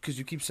because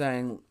you keep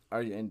saying,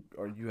 or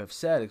you have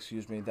said,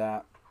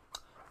 that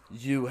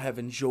you have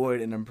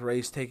enjoyed and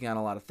embraced taking on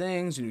a lot of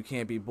things, and you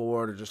can't be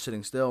bored or just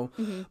sitting still.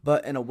 Mm-hmm.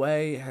 But in a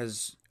way,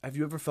 have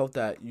you ever felt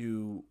that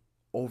you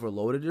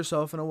overloaded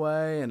yourself in a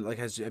way? And like,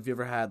 have you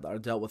ever had or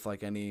dealt with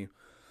like any,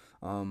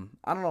 I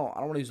don't know. I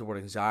don't want to use the word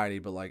anxiety,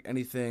 but like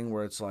anything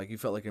where it's like you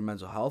felt like your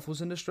mental health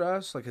was in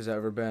distress. Like, has that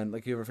ever been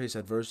like you ever faced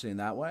adversity in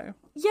that way?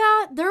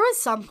 Yeah, there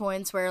was some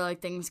points where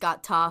like things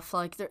got tough.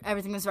 Like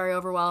everything was very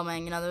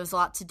overwhelming. There was a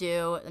lot to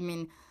do. I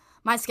mean,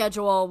 my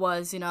schedule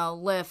was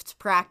lift,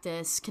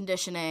 practice,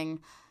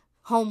 conditioning,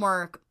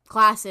 homework,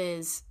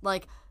 classes,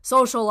 like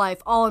social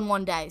life, all in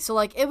one day. So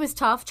like it was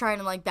tough trying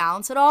to like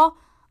balance it all.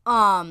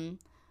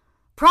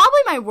 Probably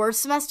my worst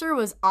semester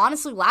was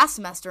honestly last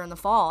semester in the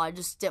fall.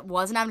 It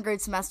wasn't having a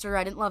great semester.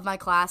 I didn't love my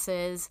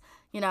classes.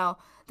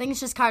 Things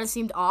just kind of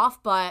seemed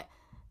off. But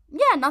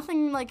yeah,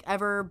 nothing like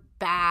ever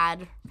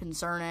bad,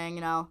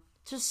 concerning.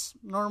 Just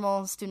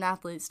normal student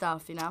athlete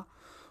stuff.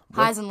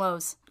 Highs and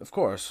lows. Of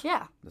course.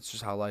 Yeah. That's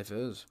just how life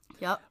is.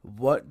 Yep.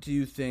 What do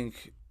you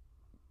think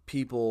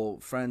people,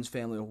 friends,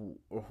 family,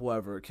 or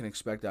whoever can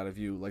expect out of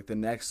you? Like the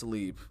next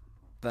leap,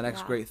 the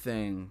next great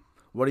thing.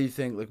 What do you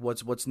think? Like,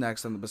 what's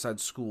next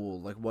besides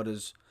school? Like, do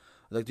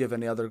you have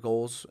any other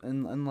goals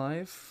in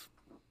life?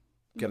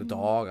 Get a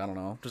dog? I don't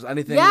know. Just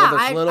anything. Yeah,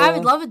 I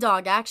would love a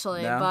dog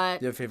actually. Yeah? But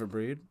do you have a favorite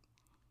breed?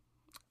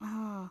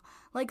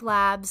 Like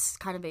labs,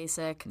 kind of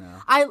basic. No.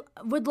 I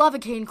would love a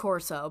cane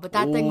corso, but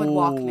that thing would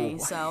walk me.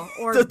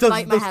 Or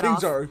bite my head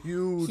off. Those things are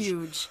huge.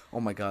 Huge. Oh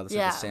my god, that's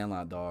like a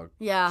Sandlot dog.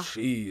 Yeah.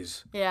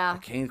 Jeez. Yeah. A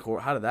cane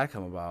corso. How did that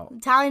come about?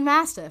 Italian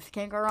Mastiff.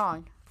 Can't go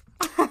wrong.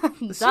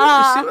 You see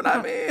what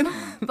I mean?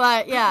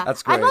 But yeah,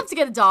 that's great. I'd love to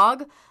get a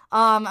dog.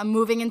 I'm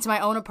moving into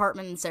my own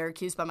apartment in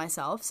Syracuse by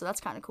myself, so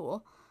that's kind of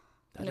cool.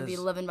 I'm going to be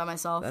living by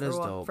myself for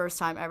the first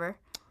time ever.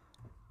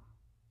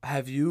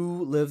 Have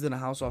you lived in a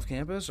house off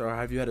campus, or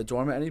have you had a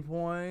dorm at any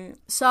point?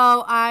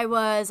 So I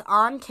was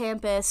on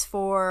campus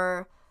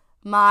for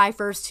my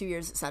first 2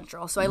 years at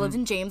Central. So I lived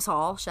in James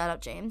Hall, shout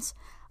out James,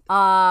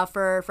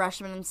 for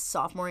freshman and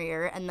sophomore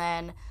year. And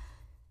then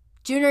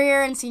junior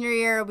year and senior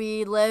year,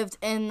 we lived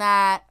in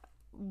that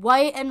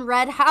white and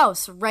red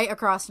house right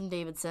across from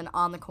Davidson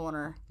on the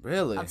corner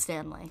of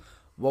Stanley.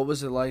 What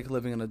was it like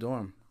living in a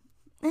dorm?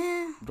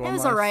 It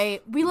was all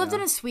right. We lived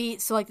in a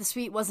suite, so like the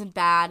suite wasn't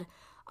bad.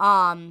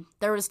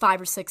 There was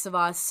 5 or 6 of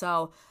us,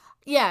 so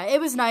yeah,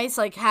 it was nice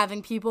like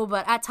having people,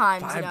 but at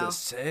times 5 to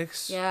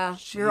 6. Yeah,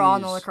 Jeez. we were all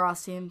on the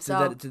lacrosse team.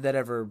 So did that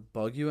ever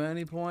bug you at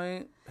any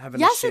point?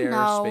 Having yes to share and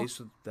no. space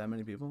with that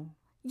many people?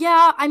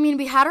 Yeah, I mean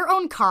we had our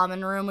own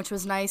common room, which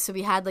was nice. So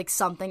we had like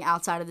something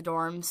outside of the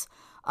dorms.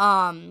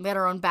 We had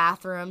our own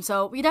bathroom,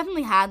 so we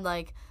definitely had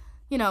like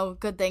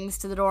good things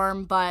to the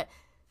dorm, but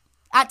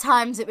at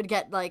times it would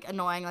get like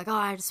annoying, like, oh,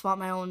 I just want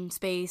my own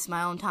space,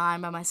 my own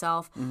time by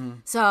myself.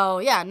 So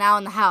yeah, now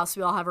in the house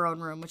we all have our own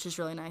room, which is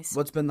really nice.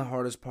 What's been the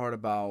hardest part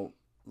about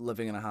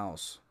living in a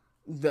house?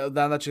 Now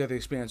that you got the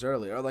experience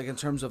earlier, or like in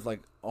terms of like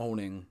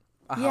owning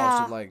a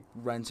house or like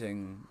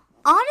renting.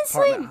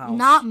 Honestly,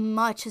 not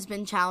much has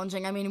been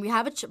challenging. I mean, we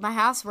have my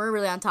house. We're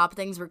really on top of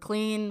things. We're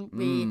clean.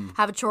 We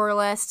have a chore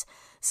list.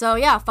 So,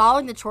 yeah,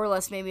 following the chore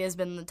list maybe has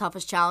been the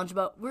toughest challenge,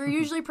 but we're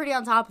usually pretty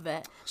on top of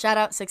it. Shout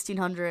out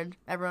 1600,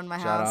 everyone in my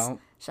house.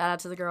 Shout out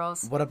to the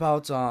girls. What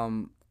about,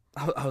 I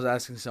was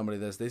asking somebody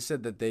this. They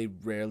said that they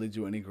rarely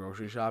do any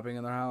grocery shopping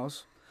in their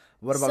house.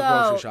 What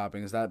about grocery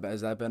shopping? Has that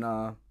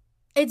been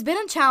It's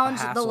been a challenge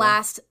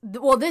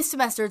this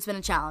semester it's been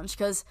a challenge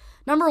because,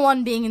 number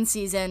one, being in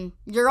season,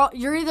 you're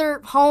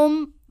either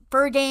home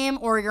for a game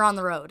or you're on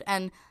the road.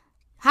 And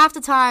half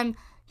the time,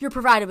 you're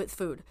provided with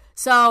food.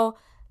 So...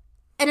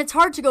 And it's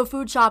hard to go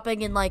food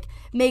shopping and, like,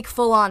 make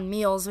full-on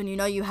meals when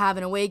you have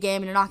an away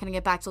game and you're not going to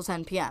get back till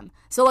 10 p.m.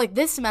 So, like,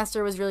 this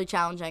semester was really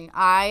challenging.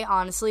 I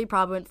honestly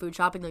probably went food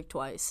shopping, like,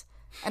 twice.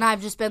 And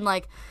I've just been,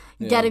 like,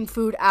 getting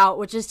food out,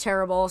 which is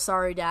terrible.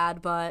 Sorry,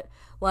 Dad. But,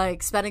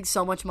 like, spending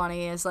so much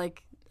money is,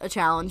 like, a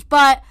challenge.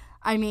 But,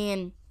 I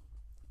mean,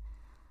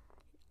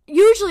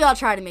 usually I'll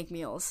try to make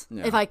meals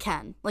if I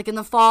can. Like, in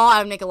the fall, I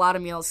would make a lot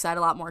of meals because I had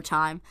a lot more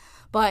time.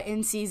 But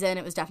in season,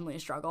 it was definitely a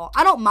struggle.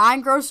 I don't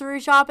mind grocery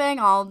shopping.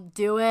 I'll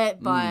do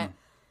it. But,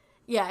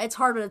 yeah, it's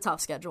hard with a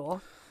tough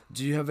schedule.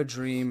 Do you have a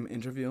dream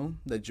interview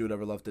that you would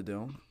ever love to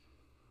do?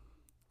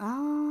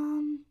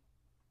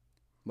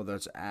 Whether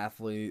it's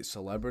athlete,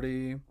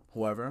 celebrity,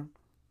 whoever?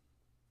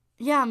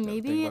 Yeah,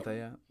 maybe. Think about that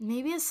yet?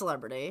 Maybe a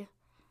celebrity.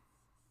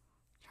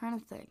 I'm trying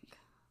to think.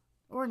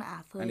 Or an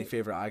athlete. Any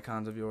favorite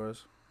icons of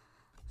yours?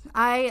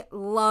 I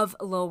love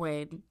Lil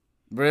Wayne.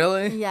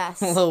 Really?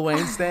 Yes. Lil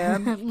Wayne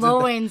stan?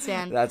 Lil Wayne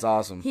stan. That's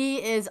awesome.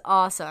 He is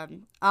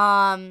awesome.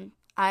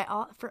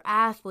 For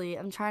athlete,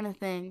 I'm trying to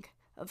think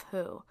of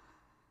who.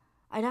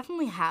 I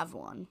definitely have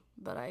one,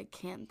 but I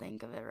can't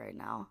think of it right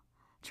now.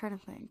 I'm trying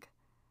to think.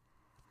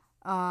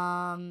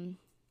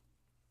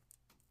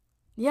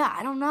 Yeah,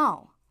 I don't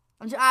know.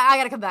 I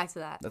gotta come back to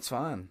that. That's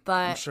fine.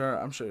 But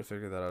I'm sure you'll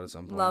figure that out at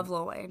some point. Love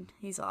Lil Wayne.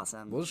 He's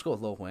awesome. We'll just go with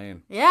Lil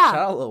Wayne. Yeah.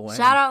 Shout out Lil Wayne.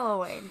 Shout out Lil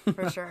Wayne,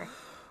 for sure.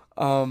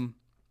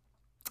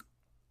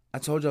 I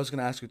told you I was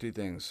gonna ask you 3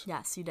 things.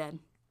 Yes, you did.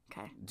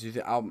 Okay. Do you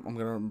think I'm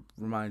gonna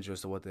remind you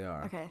as to what they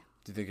are? Okay.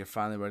 Do you think you're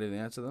finally ready to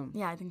answer them?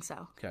 Yeah, I think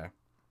so. Okay.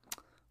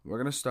 We're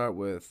gonna start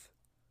with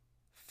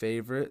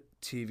favorite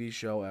TV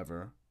show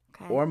ever,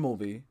 okay, or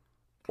movie,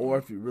 or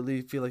if you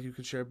really feel like you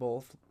could share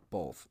both.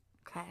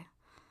 Okay.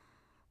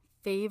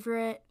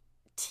 Favorite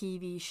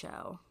TV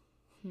show?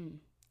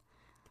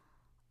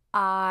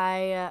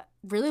 I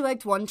really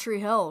liked One Tree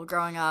Hill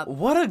growing up.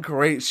 What a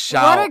great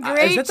shout. What a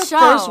great Is that the show.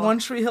 first One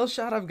Tree Hill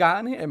shout I've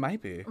gotten here? It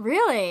might be.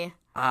 Really?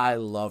 I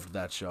loved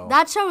that show.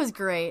 That show was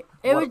great.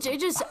 It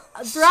just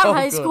throughout So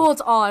high good. school,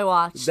 it's all I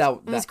watched.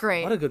 It was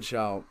great. What a good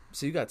show.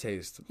 So you got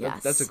taste.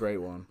 Yes. That's a great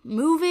one.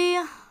 Movie?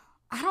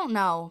 I don't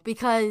know,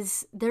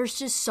 because there's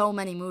just so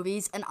many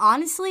movies. And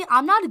honestly,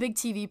 I'm not a big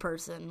TV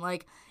person.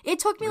 Like, it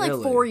took me like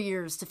Really? 4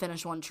 years to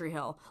finish One Tree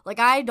Hill. Like,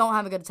 I don't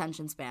have a good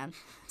attention span.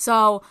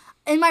 So,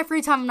 in my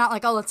free time, I'm not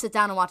like, oh, let's sit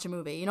down and watch a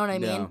movie. You know what I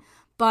mean? Yeah.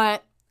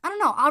 But, I don't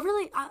know.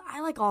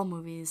 I like all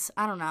movies.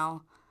 I don't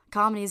know.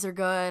 Comedies are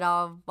good.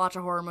 I'll watch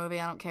a horror movie.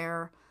 I don't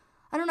care.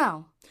 I don't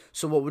know.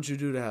 So what would you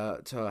do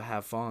to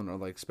have fun or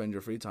like spend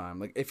your free time?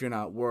 Like if you're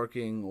not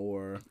working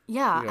or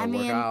Yeah, you I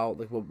mean, work out,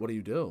 like what do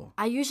you do?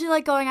 I usually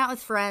like going out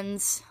with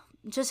friends.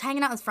 Just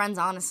hanging out with friends,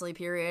 honestly,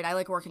 period. I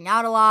like working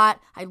out a lot.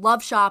 I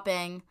love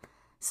shopping.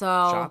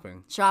 So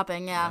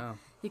Shopping, yeah.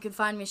 You can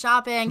find me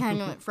shopping,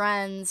 hanging with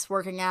friends,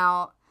 working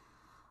out.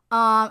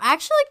 I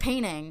actually like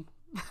painting,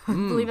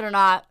 believe it or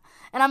not.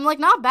 And I'm like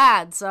not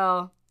bad,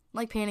 so I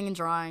like painting and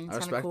drawing. It's I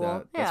kind of respect cool.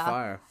 that. That's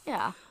fire.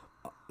 Yeah.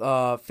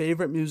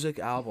 Favorite music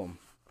album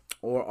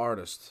or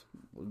artist?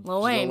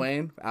 Lil Wayne. Lil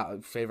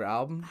Wayne. Favorite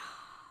album?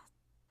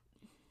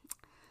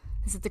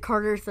 Is it the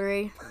Carter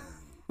 3?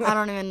 I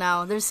don't even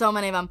know. There's so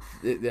many of them.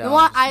 Yeah, The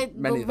one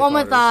many of the one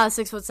with Carters.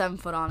 6 foot 7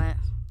 foot on it.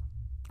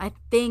 I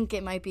think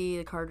it might be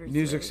the Carter 3.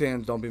 Music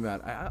stands, don't be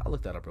mad. I'll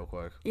look that up real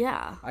quick.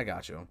 Yeah. I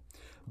got you.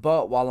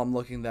 But while I'm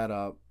looking that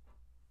up,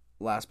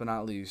 last but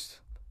not least,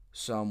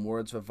 some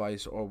words of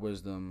advice or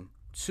wisdom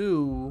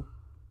to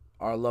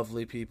our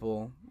lovely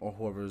people or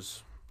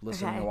whoever's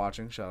listening or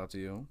watching. Shout out to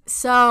you.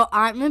 So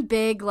I'm a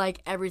big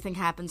like everything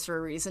happens for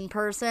a reason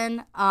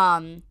person.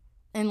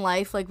 In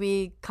life, like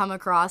we come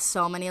across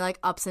so many like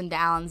ups and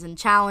downs and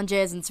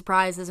challenges and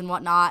surprises and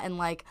whatnot, and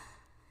like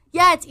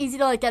yeah, it's easy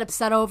to like get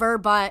upset over,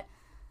 but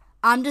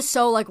I'm just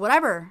so like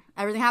whatever.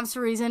 Everything happens for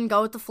a reason.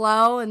 Go with the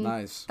flow, and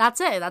Nice. that's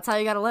it. That's how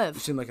you gotta live.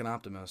 You seem like an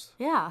optimist.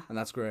 Yeah. And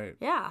that's great.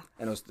 Yeah.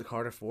 And it was the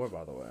Carter 4,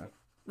 by the way.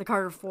 The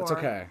Carter 4. It's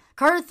okay.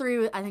 Carter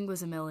 3, I think,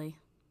 was a Millie.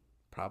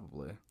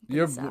 Probably.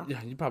 So.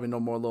 You probably know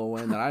more Lil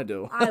Wayne than I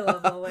do. I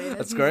love Lil Wayne.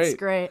 That's great. It's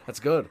great. That's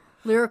good.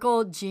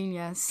 Lyrical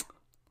genius.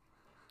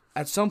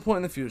 At some point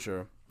in the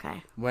future,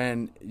 Okay.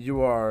 when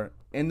you are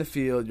in the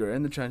field, you're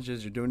in the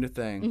trenches, you're doing your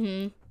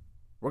thing,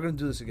 we're gonna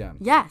do this again.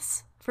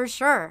 Yes, for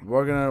sure.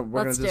 We're gonna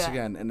Let's do this do it.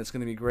 again, and it's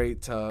gonna be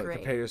great to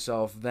compare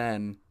yourself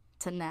then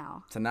To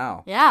now. to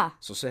now. Yeah.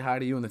 So say hi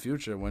to you in the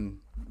future when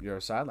you're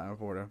a sideline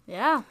reporter.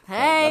 Yeah.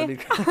 Hey.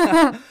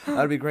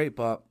 That'd be great.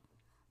 But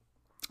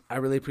I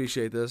really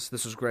appreciate this.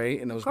 This was great,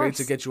 and it was great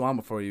to get you on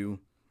before you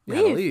had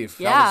to leave.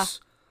 Yeah.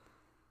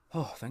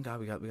 Thank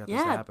God we got this to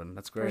happen.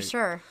 That's great. For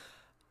sure.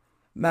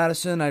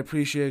 Madison, I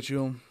appreciate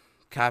you.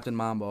 Captain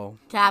Mambo.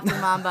 Captain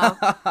Mambo.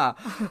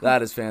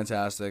 That is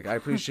fantastic. I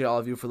appreciate all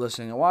of you for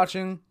listening and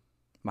watching.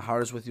 My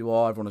heart is with you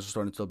all. Everyone is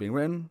starting still being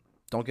written.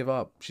 Don't give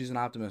up. She's an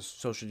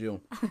optimist. So should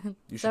you.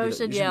 You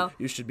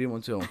should be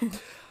one too.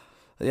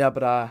 Yeah,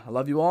 but I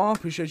love you all.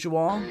 Appreciate you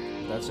all.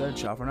 That's it.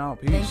 Ciao for now.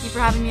 Peace. Thank you for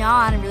having me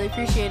on. I really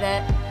appreciate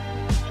it.